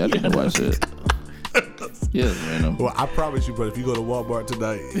 Right? Yeah, I didn't watch it. Yeah, it's random. Well, I promise you, bro. If you go to Walmart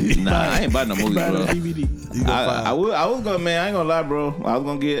tonight, Nah, I ain't buying no movies, buy the bro. DVD. you gonna find. I was gonna, man. I ain't gonna lie, bro. I was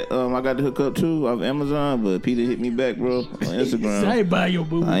gonna get. I got the hookup too off Amazon, but Peter hit me back, bro, on Instagram. I ain't buying your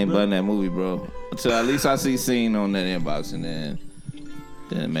movie. I ain't bro. buying that movie, bro. Until at least I see scene on that inbox, and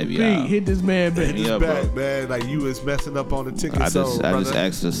then maybe Pete, hit this man back. Yeah, back, bro. man. Like you was messing up on the ticket. I just brother.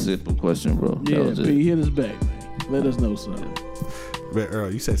 asked a simple question, bro. That Yeah, was it. Pete, hit us back, man. Let us know something. Man,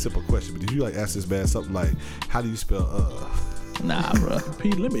 Earl, you said simple question, but did you like ask this man something like, how do you spell Nah, bro.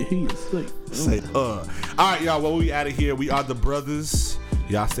 Pete, let me hear you say. Say All right, y'all. Well, we out of here. We are the brothers.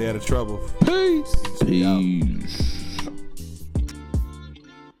 Y'all stay out of trouble. Peace. Peace.